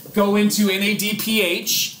 ultimately go into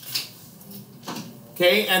NADPH.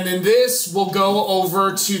 Okay, and then this will go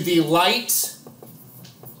over to the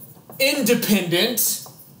light-independent,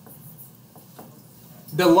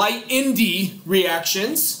 the light-Indi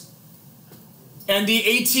reactions, and the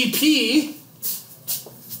ATP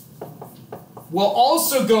will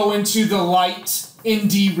also go into the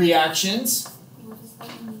light-Indi reactions.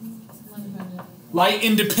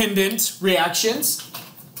 Light-independent reactions.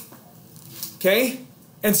 Okay?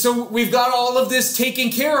 And so we've got all of this taken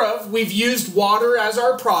care of. We've used water as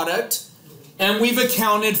our product, and we've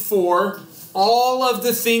accounted for all of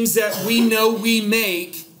the things that we know we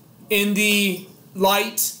make in the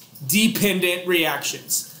light-dependent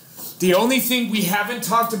reactions. The only thing we haven't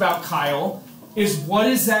talked about, Kyle, is what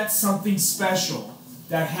is that something special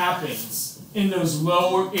that happens in those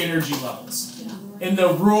lower energy levels, in the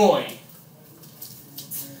ROI.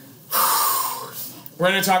 We're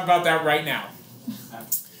going to talk about that right now.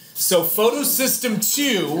 So photosystem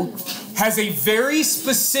 2 has a very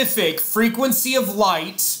specific frequency of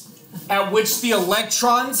light at which the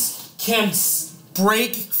electrons can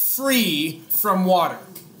break free from water.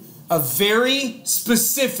 A very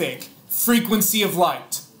specific frequency of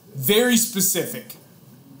light. Very specific.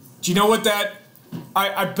 Do you know what that...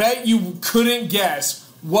 I bet you couldn't guess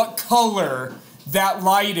what color that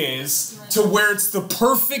light is to where it's the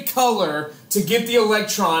perfect color to get the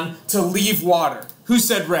electron to leave water. Who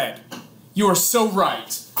said red? You are so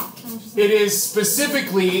right. It is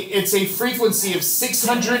specifically, it's a frequency of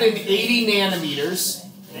 680 nanometers.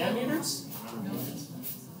 Nanometers?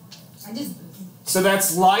 So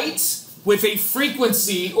that's light with a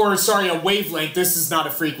frequency, or sorry, a wavelength. This is not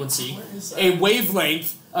a frequency. A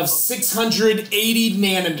wavelength of 680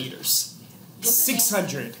 nanometers.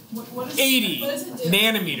 680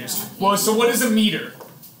 nanometers. Well, so what is a meter?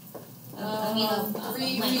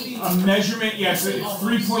 A measurement, yes, it's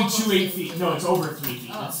 3.28 feet. No, it's over 3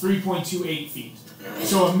 feet. It's 3.28 feet.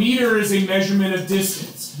 So a meter is a measurement of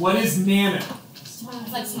distance. What is nano?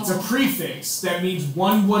 It's a prefix that means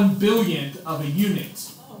 1/1 of a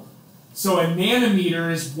unit. So a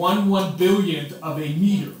nanometer is 1/1 of a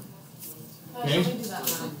meter. Okay?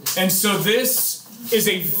 And so this is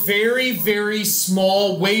a very, very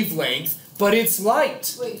small wavelength, but it's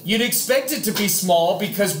light. You'd expect it to be small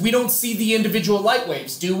because we don't see the individual light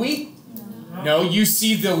waves, do we? No, you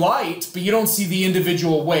see the light, but you don't see the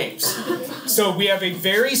individual waves. So we have a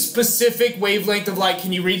very specific wavelength of light.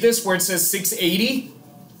 Can you read this where it says 680?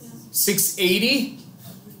 680?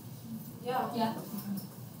 Yeah.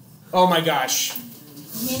 Oh my gosh.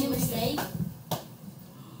 You made a mistake?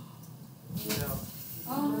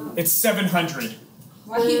 It's 700.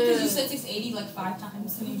 Why? Because you said 680 like 5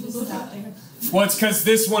 times and you just sat there. Well, it's because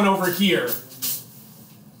this one over here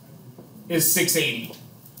is 680.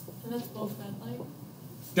 And that's both red light?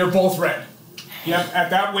 They're both red. Yep, at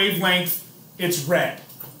that wavelength, it's red.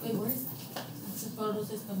 Wait, where is that? That's the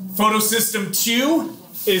photosystem. Photosystem 2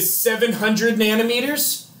 is 700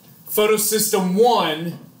 nanometers. Photosystem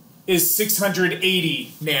 1 is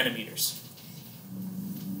 680 nanometers.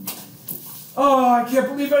 Oh, I can't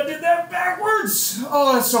believe I did that backwards.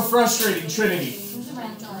 Oh, that's so frustrating, Trinity.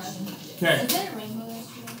 Okay. Is there a rainbow there?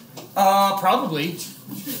 Probably.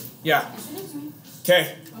 Yeah.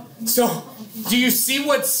 Okay. So, do you see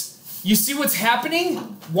what's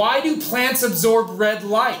happening? Why do plants absorb red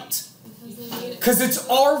light? Because it's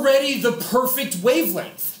already the perfect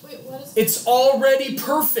wavelength. Wait, what is It's already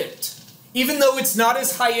perfect. Even though it's not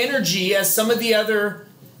as high energy as some of the other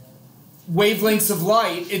wavelengths of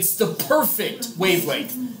light, it's the perfect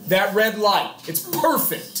wavelength. That red light. It's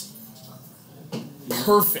perfect.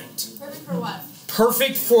 Perfect. perfect for what?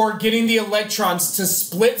 Perfect for getting the electrons to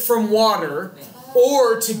split from water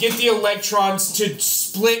or to get the electrons to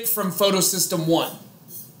split from photosystem 1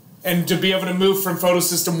 and to be able to move from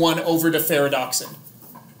photosystem 1 over to ferredoxin.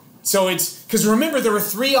 So it's, because remember there are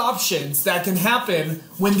 3 options that can happen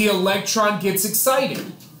when the electron gets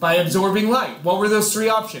excited by absorbing light. What were those 3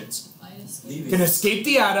 options? It can escape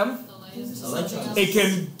the atom, it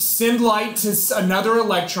can send light to another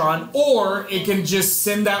electron, or it can just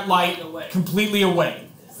send that light completely away.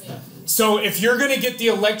 So if you're going to get the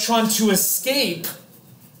electron to escape,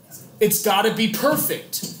 it's got to be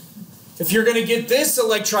perfect. If you're going to get this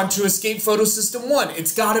electron to escape photosystem 1,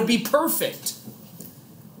 it's got to be perfect.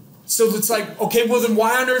 So it's like, okay, well then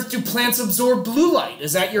why on earth do plants absorb blue light?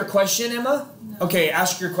 Is that your question, Emma? No. Okay,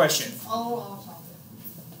 ask your question.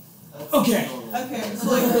 Okay. Okay,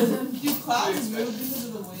 so like, do clouds move because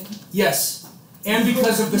of the wind? Yes, and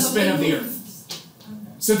because of the spin of the Earth.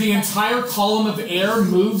 So the entire column of air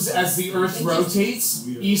moves as the Earth rotates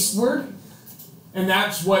eastward, and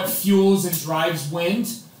that's what fuels and drives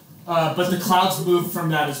wind. But the clouds move from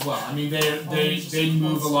that as well. I mean, they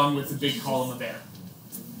move along with the big column of air.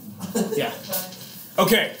 Yeah.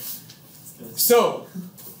 Okay. So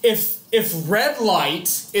if red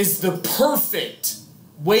light is the perfect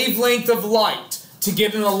wavelength of light to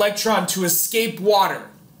get an electron to escape water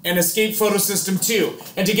and escape photosystem 2,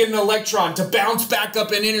 and to get an electron to bounce back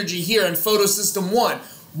up in energy here in photosystem 1,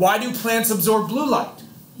 why do plants absorb blue light?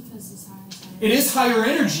 Because it's higher. It is higher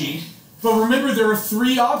energy, but remember there are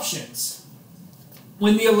 3 options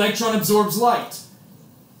when the electron absorbs light.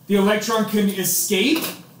 The electron can escape.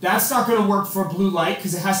 That's not going to work for blue light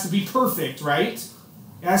because it has to be perfect, right?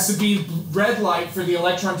 It has to be red light for the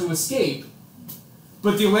electron to escape.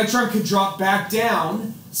 But the electron could drop back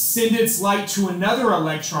down, send its light to another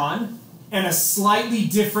electron, and a slightly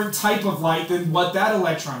different type of light than what that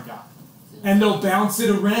electron got. And they'll bounce it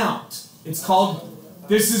around. It's called,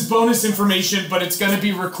 this is bonus information, but it's going to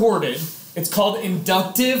be recorded. It's called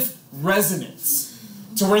inductive resonance.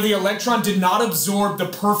 To where the electron did not absorb the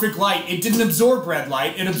perfect light. It didn't absorb red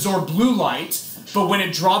light, it absorbed blue light, but when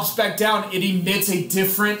it drops back down, it emits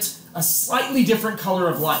a slightly different color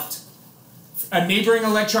of light. A neighboring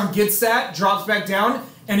electron gets that, drops back down,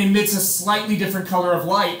 and emits a slightly different color of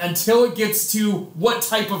light until it gets to what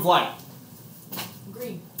type of light?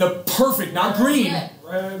 Green. the perfect, not green,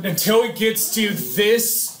 until it gets to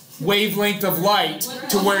this wavelength of light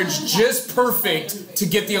to where it's just perfect to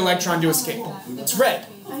get the electron to escape. It's red.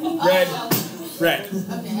 Red. Red.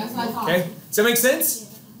 Okay? Does that make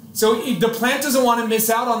sense? So the plant doesn't want to miss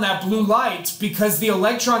out on that blue light because the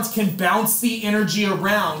electrons can bounce the energy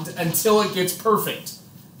around until it gets perfect.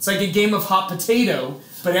 It's like a game of hot potato,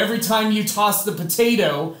 but every time you toss the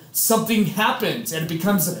potato, something happens and it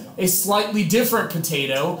becomes a slightly different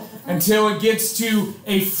potato until it gets to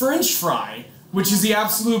a French fry, which is the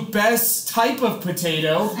absolute best type of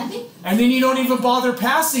potato, and then you don't even bother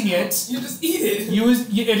passing it. You just eat it.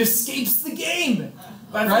 It escapes the game.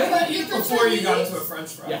 But right? You'd eat before you got into a French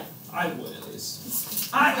fry. Yeah. I would at least.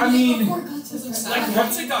 I mean, Like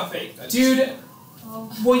once it got baked. dude,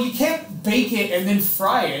 well, you can't bake it and then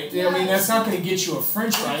fry it. I mean, that's not going to get you a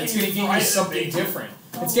French fry. It's going to get you something different.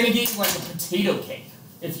 It's going to get you like a potato cake.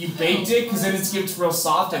 If you baked it, because then it gets real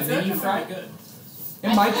soft and then you fry it.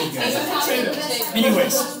 It might be good.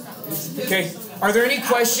 Anyways, okay. Are there any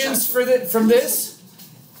questions from this?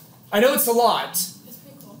 I know it's a lot.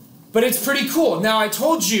 But it's pretty cool. Now I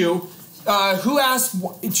told you, who asked,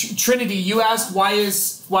 Trinity, you asked why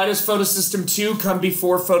does photosystem 2 come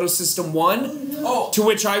before photosystem 1? Oh. To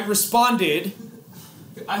which I responded.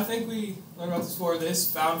 I think we learned about this before. They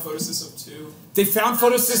found photosystem 2. They found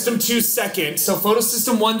photosystem 2 second. So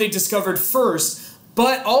photosystem 1 they discovered first.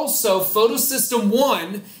 But also photosystem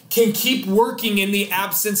 1 can keep working in the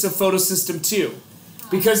absence of photosystem 2.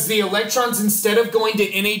 Because the electrons, instead of going to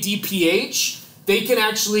NADPH, they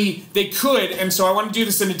could, and so I want to do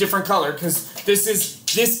this in a different color because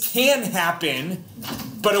this can happen,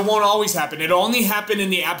 but it won't always happen. It'll only happen in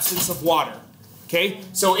the absence of water. Okay?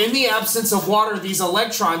 So in the absence of water, these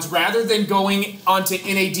electrons, rather than going onto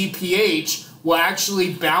NADPH, will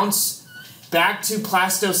actually bounce back to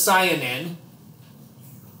plastocyanin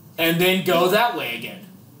and then go that way again.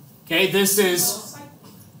 Okay? This is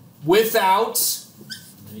without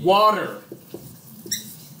water.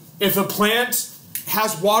 If a plant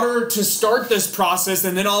has water to start this process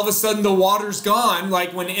and then all of a sudden the water's gone,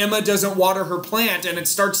 like when Emma doesn't water her plant and it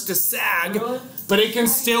starts to sag, but it can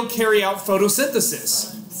still carry out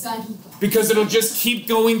photosynthesis. Because it'll just keep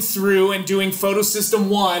going through and doing photosystem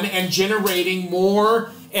 1 and generating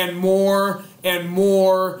more and more and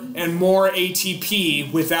more and more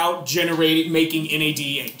ATP without making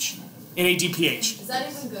NADPH. Is that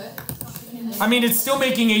even good? I mean, it's still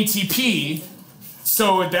making ATP,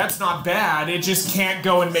 so that's not bad. It just can't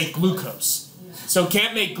go and make glucose. So it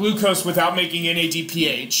can't make glucose without making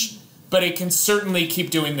NADPH, but it can certainly keep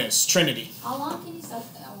doing this. Trinity. How long can a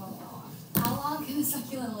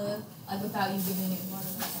succulent live without you giving it water?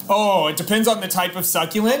 Oh, it depends on the type of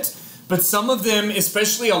succulent, but some of them,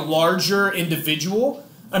 especially a larger individual,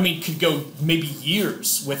 I mean, could go maybe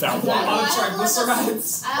years without water. I have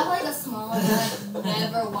like a small one that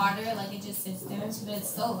never water, like it just sits there, but it's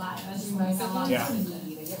still alive. I just wonder how long Yeah.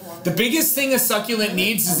 The biggest thing a succulent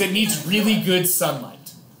needs is it needs really good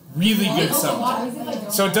sunlight. Really good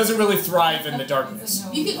sunlight. So it doesn't really thrive in the darkness.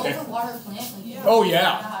 You can overwater a plant. Oh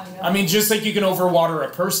yeah. I mean, just like you can overwater a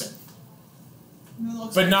person.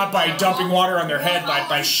 But not by dumping water on their head,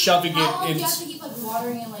 by shoving How long it do you in. have to keep like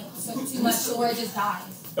watering it like too much to where it just dies?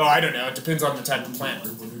 Oh, I don't know. It depends on the type of plant.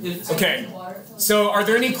 Okay. So, are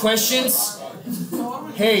there any questions?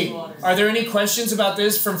 Hey, are there any questions about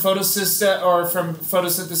this from photosynthesis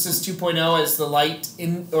 2.0 as the light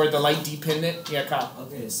the light dependent? Yeah, Kyle.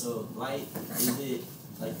 Okay, so light, is it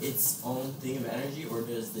like its own thing of energy, or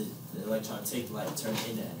does the electron take light, turn it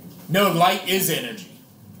into energy? No, light is energy.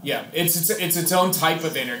 Yeah, it's its own type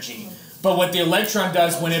of energy. But what the electron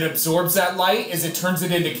does when it absorbs that light is it turns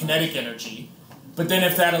it into kinetic energy. But then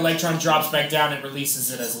if that electron drops back down, it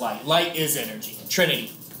releases it as light. Light is energy.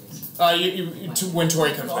 Trinity. When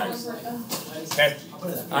Tori comes back. Okay.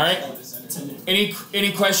 All right.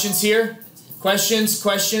 Any questions here? Questions?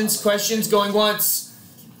 Going once.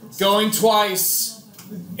 Going twice.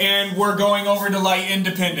 And we're going over to light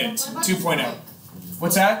independent 2.0.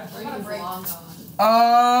 What's that?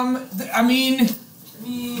 I mean,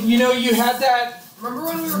 you know, you had that. Remember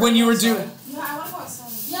when we were when you were doing. Yeah, I want to go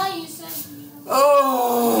outside. Yeah, you said.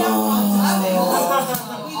 Oh.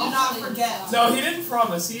 We did not forget. No, he didn't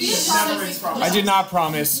promise. He never makes promises. I did not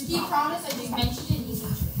promise. He promised. I just mentioned it. He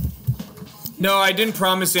said. No, I didn't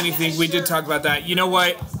promise anything. We did talk about that. You know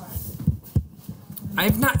what?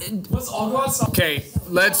 I've not. Let's all go outside. Okay,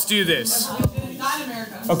 let's do this. Not in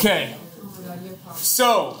America. Okay.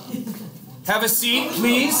 So, have a seat,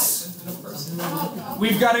 please.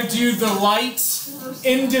 We've got to do the light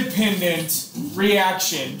independent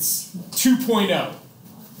reactions 2.0.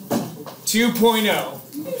 2.0.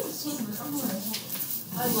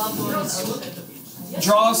 I love going to the beach.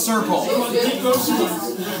 Draw a circle.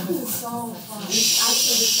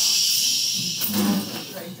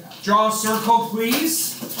 Draw a circle,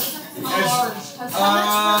 please. We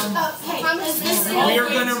are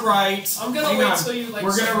gonna write. I'm gonna wait till you like.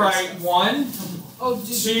 We're gonna write 1,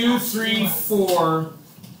 2, 3, 4.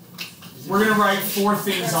 We're gonna write 4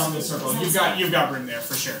 things on the circle. You've got room there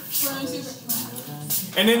for sure.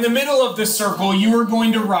 And in the middle of the circle, you are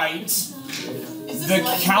going to write the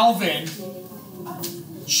Calvin.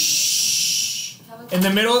 Shh. In the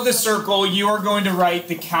middle of the circle, you are going to write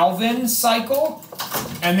the Calvin cycle.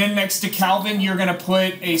 And then next to Calvin, you're going to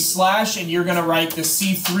put a slash and you're going to write the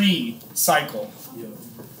C3 cycle.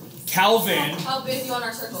 Calvin. How big do you want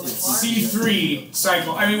our circle? C3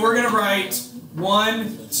 cycle. I mean, we're going to write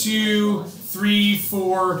 1, 2, 3,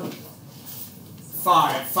 4,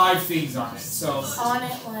 5. 5 things on it. So On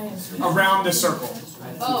it, like. around the circle.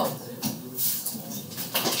 Oh.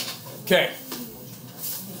 Okay.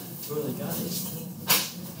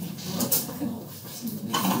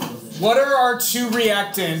 What are our 2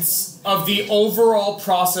 reactants of the overall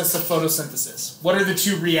process of photosynthesis? What are the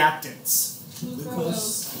 2 reactants?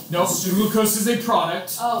 Glucose. No, glucose is a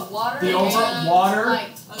product. Oh, water. The and water.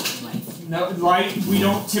 light. No, light. We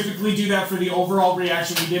don't typically do that for the overall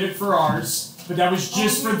reaction. We did it for ours, but that was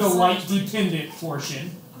just for the light-dependent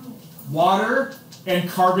portion. Water and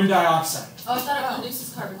carbon dioxide. Oh, I thought it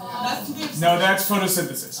produces carbon dioxide. No, that's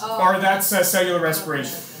photosynthesis, or that's cellular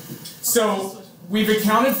respiration. So we've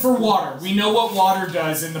accounted for water. We know what water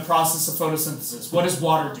does in the process of photosynthesis. What does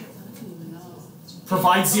water do?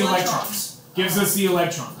 Provides the electrons. Gives us the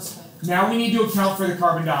electrons. Now we need to account for the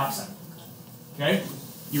carbon dioxide. Okay?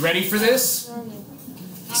 You ready for this?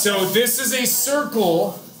 So this is a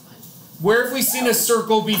circle. Where have we seen a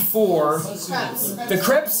circle before? The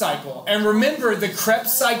Krebs cycle. And remember, the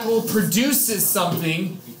Krebs cycle produces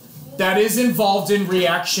something that is involved in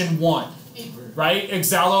reaction 1. Right?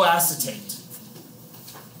 Oxaloacetate.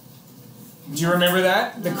 Do you remember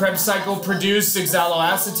that? The Krebs cycle produced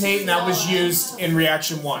oxaloacetate, and that was used in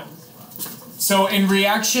reaction 1. So in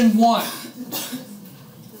reaction 1,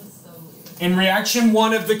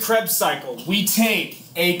 of the Krebs cycle, we take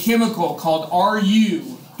a chemical called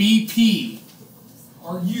RUBP.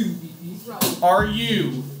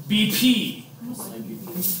 RUBP,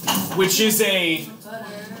 which is a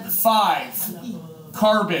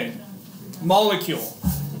 5-carbon molecule.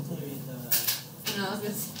 No, I was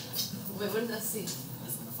gonna say. Wait, what is SC?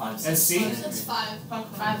 SC? That's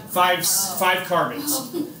 5. 5 carbons.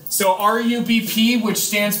 So RUBP, which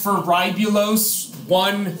stands for ribulose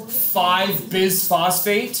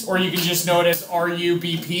 1,5-bisphosphate, or you can just know it as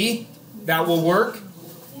RUBP. That will work.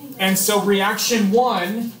 And so reaction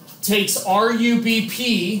 1 takes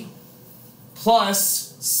RUBP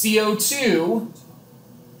plus CO2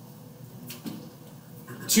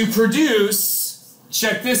 to produce,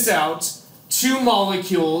 check this out, 2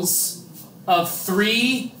 molecules of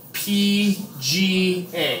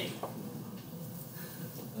 3-PGA.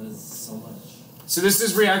 That is so much. So this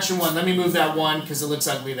is reaction 1. Let me move that 1 because it looks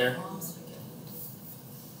ugly there.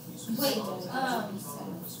 Wait,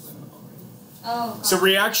 So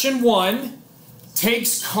reaction 1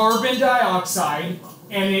 takes carbon dioxide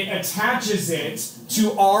and it attaches it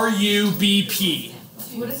to RUBP.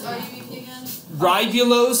 What is RUBP again?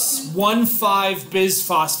 Ribulose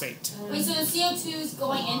 1,5-bisphosphate. Wait, so the CO2 is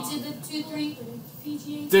going into the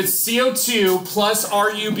 2,3-PGA? The CO2 plus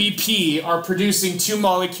RUBP are producing 2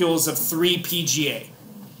 molecules of 3-PGA.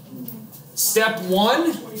 Step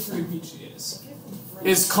 1 23 PGAs.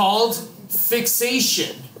 is called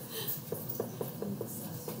fixation.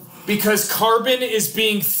 Because carbon is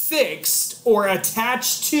being fixed or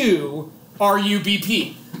attached to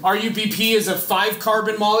RUBP. RUBP is a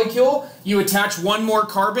 5-carbon molecule. You attach 1 more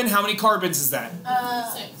carbon. How many carbons is that?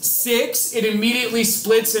 6. It immediately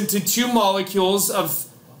splits into 2 molecules of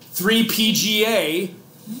 3-PGA.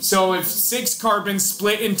 So if 6 carbons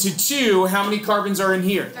split into 2, how many carbons are in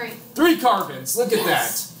here? 3. 3 carbons. Look at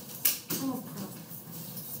that.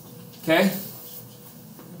 Okay?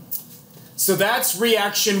 So that's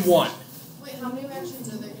reaction 1. Wait, how many reactions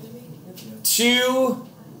are there going to be? 2,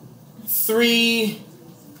 3,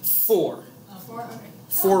 4. 4? Okay.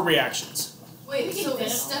 4 reactions. Wait, so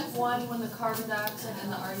is step 1 when the carbon dioxide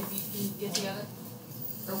and the RUBP get together?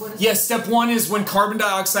 Or what is Yes, step 1 is when carbon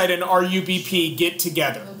dioxide and RUBP get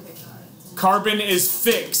together. Okay, got it. Carbon is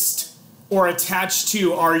fixed or attached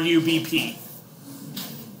to RUBP.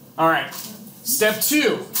 Alright, step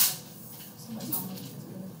 2.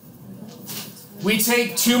 We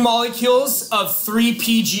take 2 molecules of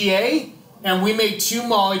 3-PGA and we make 2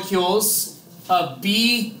 molecules of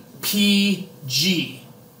BPG.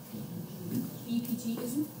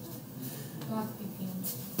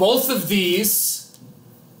 both of these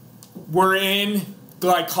were in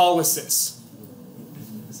glycolysis.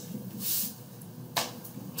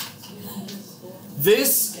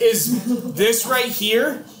 This right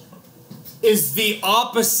here is the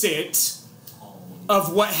opposite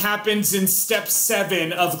of what happens in step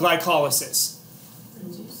 7 of glycolysis.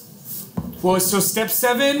 Well, so step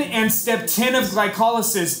 7 and step 10 of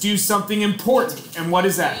glycolysis do something important. And what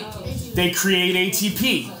is that? They create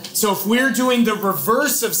ATP. So if we're doing the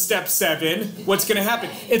reverse of step 7, what's going to happen?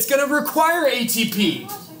 It's going to require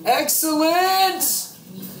ATP. Excellent!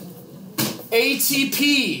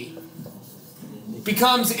 ATP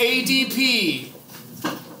becomes ADP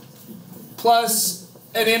plus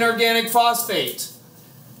an inorganic phosphate.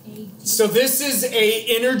 So this is a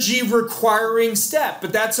energy requiring step,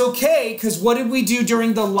 but that's okay, because what did we do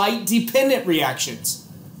during the light dependent reactions?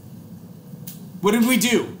 What did we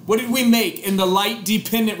do? What did we make in the light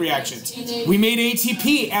dependent reactions? We made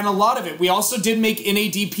ATP, and a lot of it. We also did make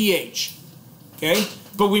NADPH. Okay?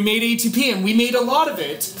 But we made ATP, and we made a lot of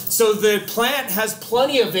it, so the plant has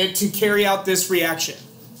plenty of it to carry out this reaction.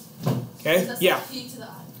 Okay? Yeah.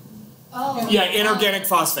 Yeah, inorganic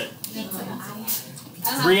phosphate.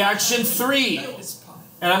 Reaction 3.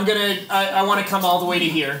 And I'm gonna, I want to come all the way to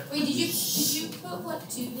here. Wait, did you put what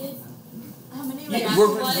 2 did? How many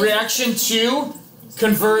Reaction 2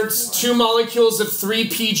 converts 2 molecules of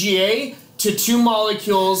 3-PGA to 2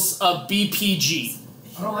 molecules of BPG.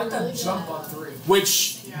 I don't like that jump on 3.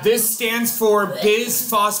 Which, this stands for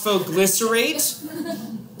bisphosphoglycerate,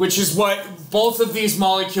 which is what both of these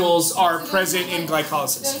molecules are present in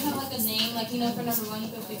glycolysis. Does it have like a name? Like, you know, for number 1 you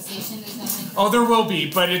put fixation, there's nothing. Oh, there will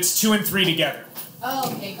be, but it's 2 and 3 together.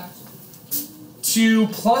 Oh, okay, gotcha. 2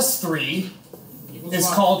 plus 3 is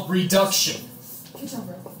called reduction.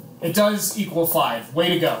 It does equal 5. Way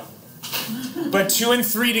to go. But 2 and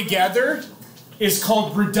 3 together is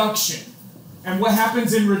called reduction. And what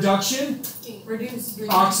happens in reduction? Reduce.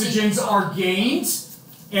 Oxygens are gained,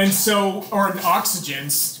 and so, or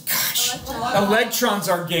oxygens, gosh, electrons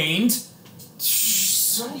are gained.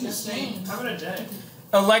 Having a day.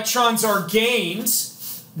 Electrons are gained.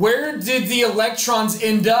 Where did the electrons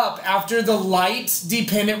end up after the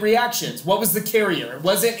light-dependent reactions? What was the carrier? It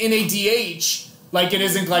wasn't NADH, like it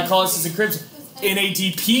is in glycolysis and Krebs.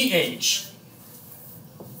 NADPH.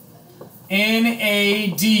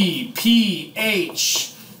 NADPH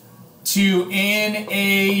to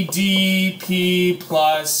NADP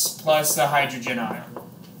plus the hydrogen ion.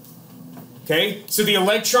 Okay, so the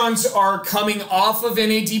electrons are coming off of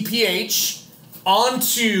NADPH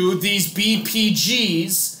onto these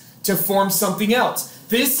BPGs to form something else.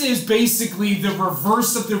 This is basically the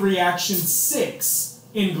reverse of the reaction 6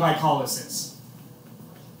 in glycolysis.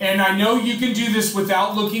 And I know you can do this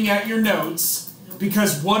without looking at your notes,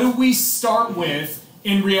 because what do we start with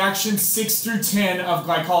in reactions 6 through 10 of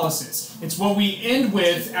glycolysis? It's what we end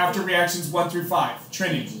with after reactions 1 through 5,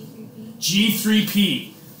 Trinity.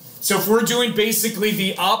 G3P. So if we're doing basically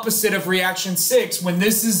the opposite of reaction 6, when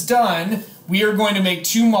this is done, we are going to make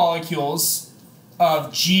 2 molecules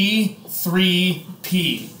of G3P,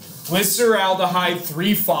 glyceraldehyde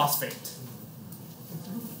 3-phosphate.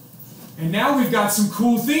 And now we've got some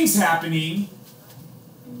cool things happening.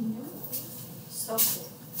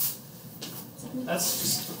 That's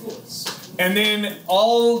just cool. And then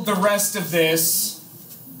all the rest of this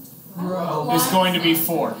is going to be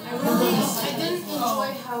 4. I didn't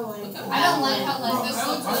enjoy how I don't like how like this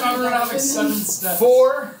looks. I thought we were gonna have like 7 steps.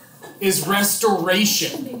 4 is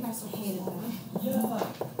restoration.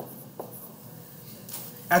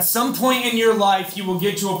 At some point in your life, you will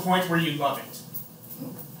get to a point where you love it.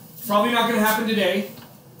 Probably not going to happen today.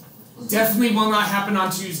 Definitely will not happen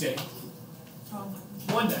on Tuesday.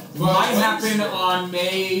 One day. Might happen on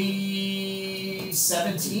May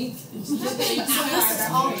 17th.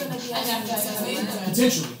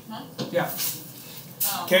 Potentially. Yeah.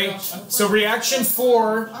 Okay, so reaction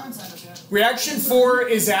 4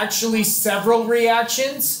 is actually several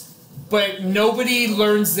reactions, but nobody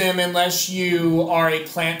learns them unless you are a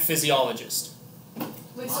plant physiologist.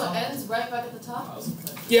 Wait, so it ends right back at the top?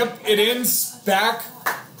 Yep, it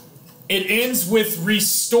ends with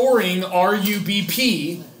restoring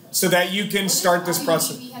RUBP so that you can start this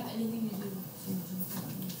process.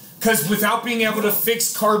 Because without being able to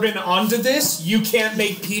fix carbon onto this, you can't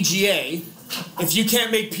make PGA. If you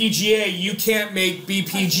can't make PGA, you can't make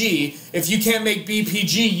BPG. If you can't make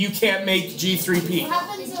BPG, you can't make G3P. What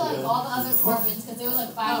happened to like all the other carbons? Because there were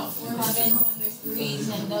like 5 carbons and there's 3s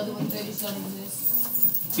and the other ones just don't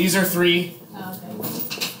exist. These are 3. Oh,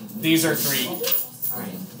 okay. These are 3.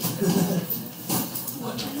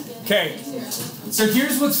 Okay, so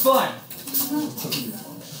here's what's fun.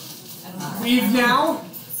 we've now,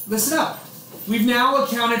 listen up, we've now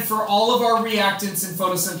accounted for all of our reactants in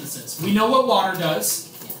photosynthesis. We know what water does.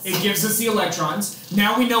 It gives us the electrons.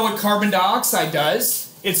 Now we know what carbon dioxide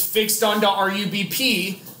does. It's fixed onto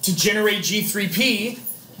RUBP to generate G3P.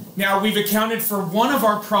 Now we've accounted for one of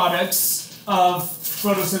our products of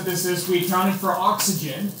photosynthesis. We accounted for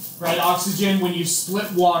oxygen, right? Oxygen, when you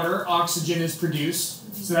split water, oxygen is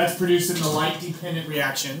produced. So that's produced in the light-dependent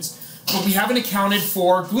reactions. But we haven't accounted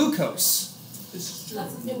for glucose,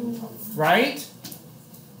 right?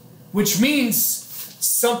 Which means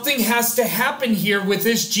something has to happen here with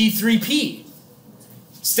this G3P.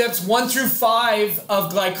 Steps 1 through 5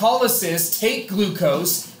 of glycolysis take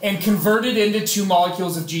glucose and convert it into 2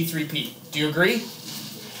 molecules of G3P. Do you agree?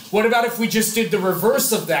 What about if we just did the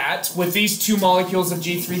reverse of that with these 2 molecules of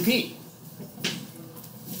G3P?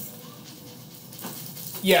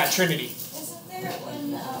 Yeah, Trinity. Isn't there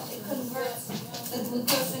when it converts the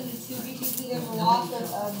glucose into 2-GTP, there's a loss of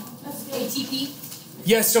ATP?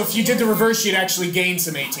 Yes, so if you did the reverse, you'd actually gain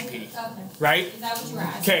some ATP. Okay. Right? Is that what you were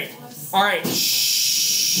asking? Okay. All right.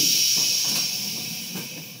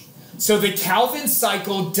 So the Calvin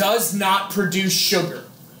cycle does not produce sugar.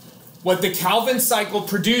 What the Calvin cycle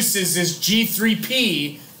produces is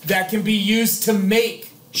G3P that can be used to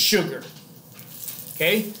make sugar.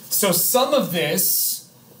 Okay? So some of this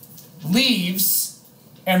leaves,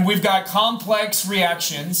 and we've got complex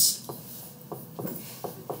reactions.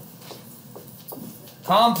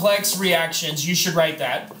 Complex reactions, you should write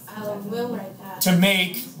that. I will write that. To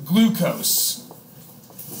make glucose.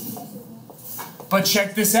 But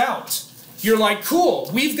check this out. You're like, cool,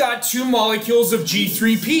 we've got 2 molecules of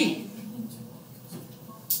G3P.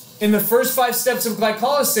 In the first 5 steps of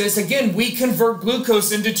glycolysis, again, we convert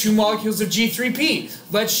glucose into 2 molecules of G3P.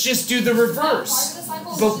 Let's just do the reverse.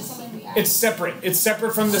 It's separate. It's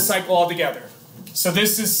separate from the cycle altogether. So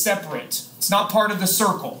this is separate. It's not part of the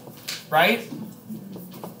circle, right?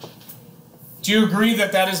 Do you agree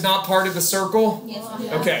that that is not part of the circle? Yes.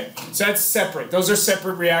 Okay, so that's separate. Those are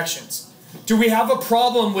separate reactions. Do we have a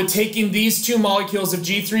problem with taking these 2 molecules of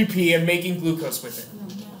G3P and making glucose with it?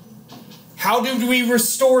 How do we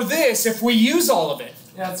restore this if we use all of it?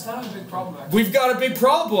 Yeah, it's kind of a big problem, actually. We've got a big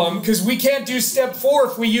problem because we can't do step 4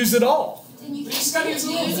 if we use it all. You just gotta use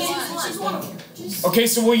one of them. Okay,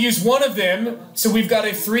 so we'll use one of them. So we've got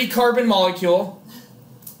a 3-carbon molecule.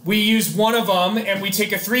 We use one of them, and we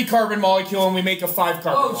take a 3-carbon molecule and we make a 5-carbon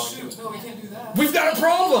molecule. Oh shoot, no, we can't do that. We've got a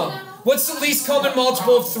problem. What's the least common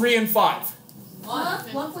multiple of 3 and 5?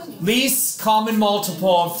 1. Least common multiple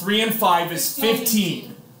of 3 and 5 is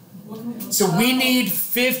 15. So we need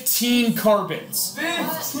 15 carbons.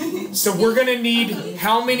 15. So we're going to need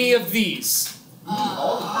how many of these?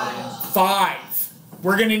 5.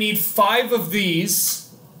 We're going to need 5 of these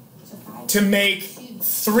to make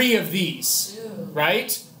 3 of these,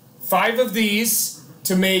 right? 5 of these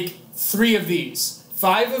to make 3 of these.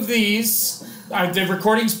 5 of these, the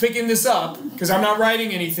recording's picking this up because I'm not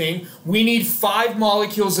writing anything. We need 5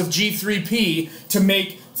 molecules of G3P to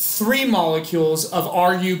make 3 molecules of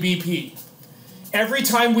RUBP. Every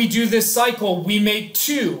time we do this cycle, we make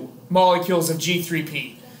 2 molecules of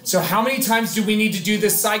G3P. So how many times do we need to do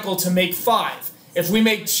this cycle to make 5? If we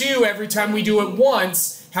make 2 every time we do it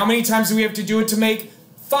once, how many times do we have to do it to make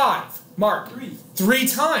 5? Mark? 3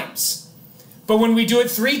 times. But when we do it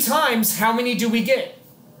 3 times, how many do we get?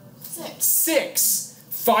 6.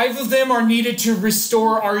 5 of them are needed to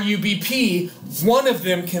restore RUBP. 1 of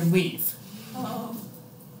them can leave.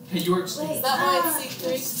 Hey, you were Is that why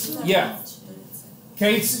it's C3? Yeah.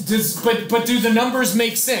 Okay, but do the numbers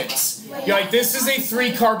make sense? You're like, this is a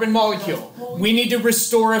 3-carbon molecule. We need to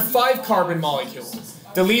restore a 5-carbon molecule.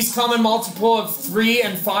 The least common multiple of 3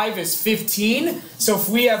 and 5 is 15. So if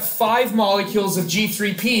we have 5 molecules of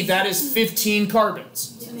G3P, that is 15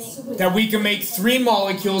 carbons. That we can make 3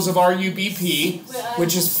 molecules of RUBP,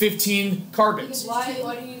 which is 15 carbons. Why do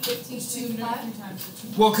you need 15 to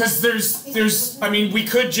 5? Well, because there's, I mean, we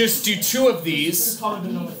could just do 2 of these,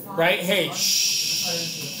 right? Hey,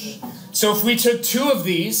 shh. So if we took 2 of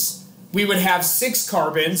these, we would have 6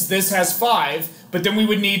 carbons. This has 5, but then we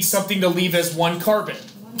would need something to leave as 1 carbon.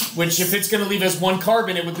 Which, if it's going to leave as 1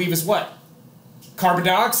 carbon, it would leave as what? Carbon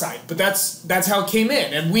dioxide. But that's how it came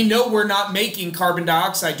in. And we know we're not making carbon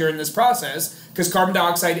dioxide during this process because carbon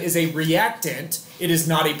dioxide is a reactant. It is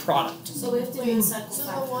not a product. So we have to do the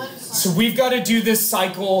cycle 5. So we've got to do this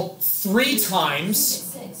cycle 3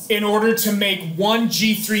 times in order to make 1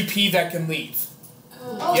 G3P that can leave.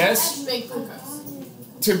 Yes? Make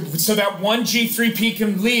glucose. So that 1 G3P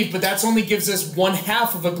can leave, but that only gives us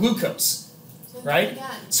 1/2 of a glucose. Right?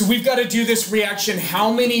 So we've got to do this reaction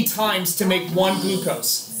how many times to make 1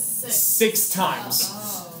 glucose? 6 times.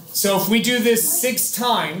 So if we do this 6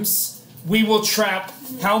 times, we will trap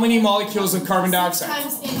how many molecules of carbon dioxide?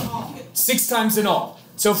 6 times in all. 6 times in all.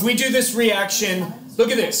 So if we do this reaction,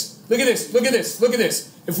 look at this, look at this, look at this, look at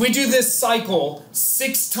this. If we do this cycle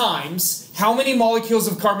 6 times, how many molecules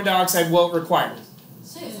of carbon dioxide will it require?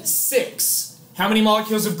 6. How many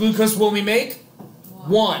molecules of glucose will we make?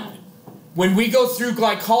 1. When we go through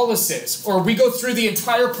glycolysis, or we go through the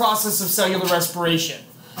entire process of cellular respiration,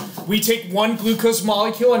 we take 1 glucose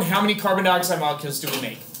molecule, and how many carbon dioxide molecules do we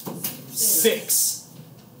make? 6.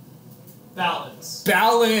 Balance.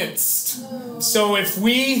 Balanced. So if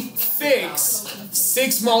we fix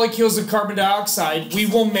 6 molecules of carbon dioxide, we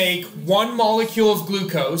will make 1 molecule of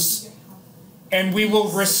glucose, and we will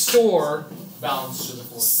restore Balance to the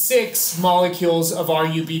 4. 6 molecules of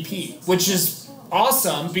RUBP, which is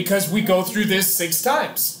awesome because we go through this 6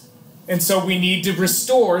 times. And so we need to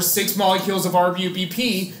restore 6 molecules of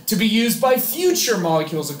RUBP to be used by future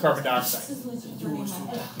molecules of carbon dioxide.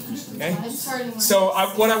 Okay? So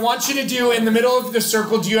what I want you to do in the middle of the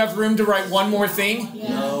circle, do you have room to write one more thing?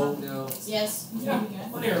 No. Yes.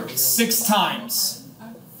 6 times.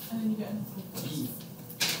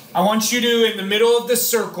 I want you to, in the middle of the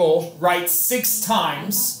circle, write 6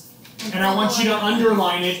 times, and I want you to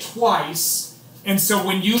underline it twice. And so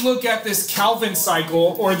when you look at this Calvin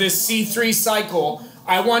cycle, or this C3 cycle,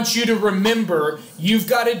 I want you to remember, you've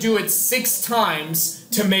got to do it 6 times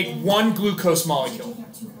to make 1 glucose molecule.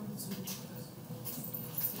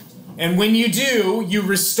 And when you do, you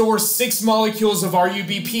restore 6 molecules of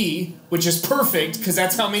RUBP, which is perfect, because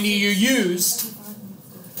that's how many you used.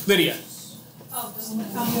 Lydia.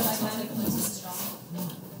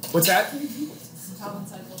 What's that?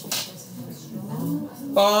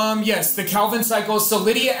 Yes, the Calvin cycle. So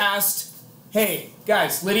Lydia asked, hey,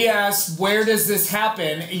 guys, Lydia asked, where does this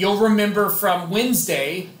happen? You'll remember from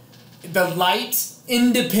Wednesday, the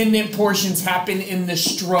light-independent portions happen in the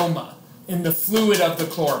stroma, in the fluid of the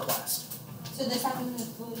chloroplast. So this happens in the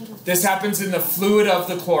fluid of the This happens in the fluid of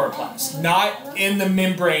the chloroplast, not in the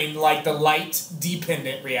membrane like the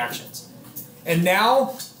light-dependent reactions. And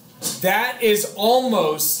now, that is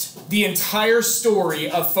almost the entire story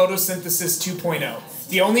of photosynthesis 2.0.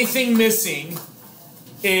 The only thing missing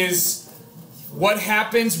is what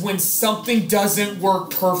happens when something doesn't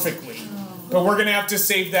work perfectly. But we're going to have to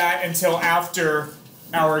save that until after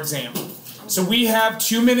our exam. So we have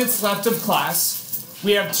 2 minutes left of class.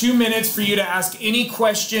 We have 2 minutes for you to ask any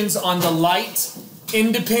questions on the light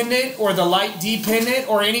independent or the light dependent,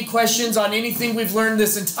 or any questions on anything we've learned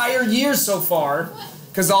this entire year so far,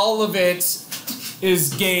 because all of it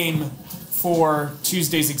is game for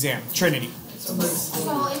Tuesday's exam. Trinity. So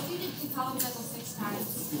if you did the Calvin cycle 6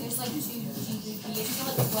 times, there's like 2 GBP, it's still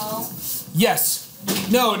like 12? Yes.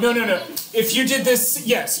 No. If you did this,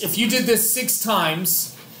 yes, if you did this 6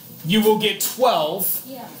 times, you will get 12.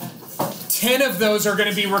 Yeah. 10 of those are going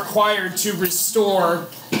to be required to restore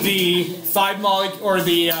the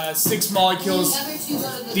 6 molecules.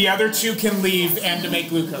 The other 2 can leave and to make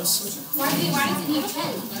glucose. Why does it need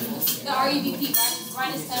 10? The RUBP,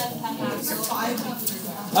 why does 10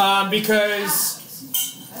 have Because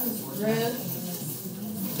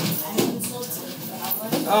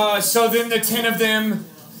so then the 10 of them,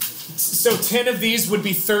 so 10 of these would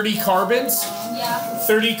be 30 carbons. Yeah.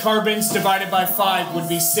 30 carbons divided by 5 would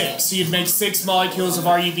be 6. So you'd make 6 molecules of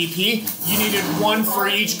RUBP. You needed 1 for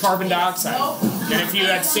each carbon dioxide. And if you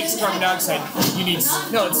had 6 carbon dioxide, you need,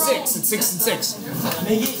 no, it's 6. It's 6 and 6.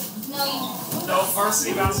 No,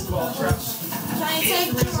 varsity basketball. Can I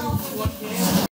take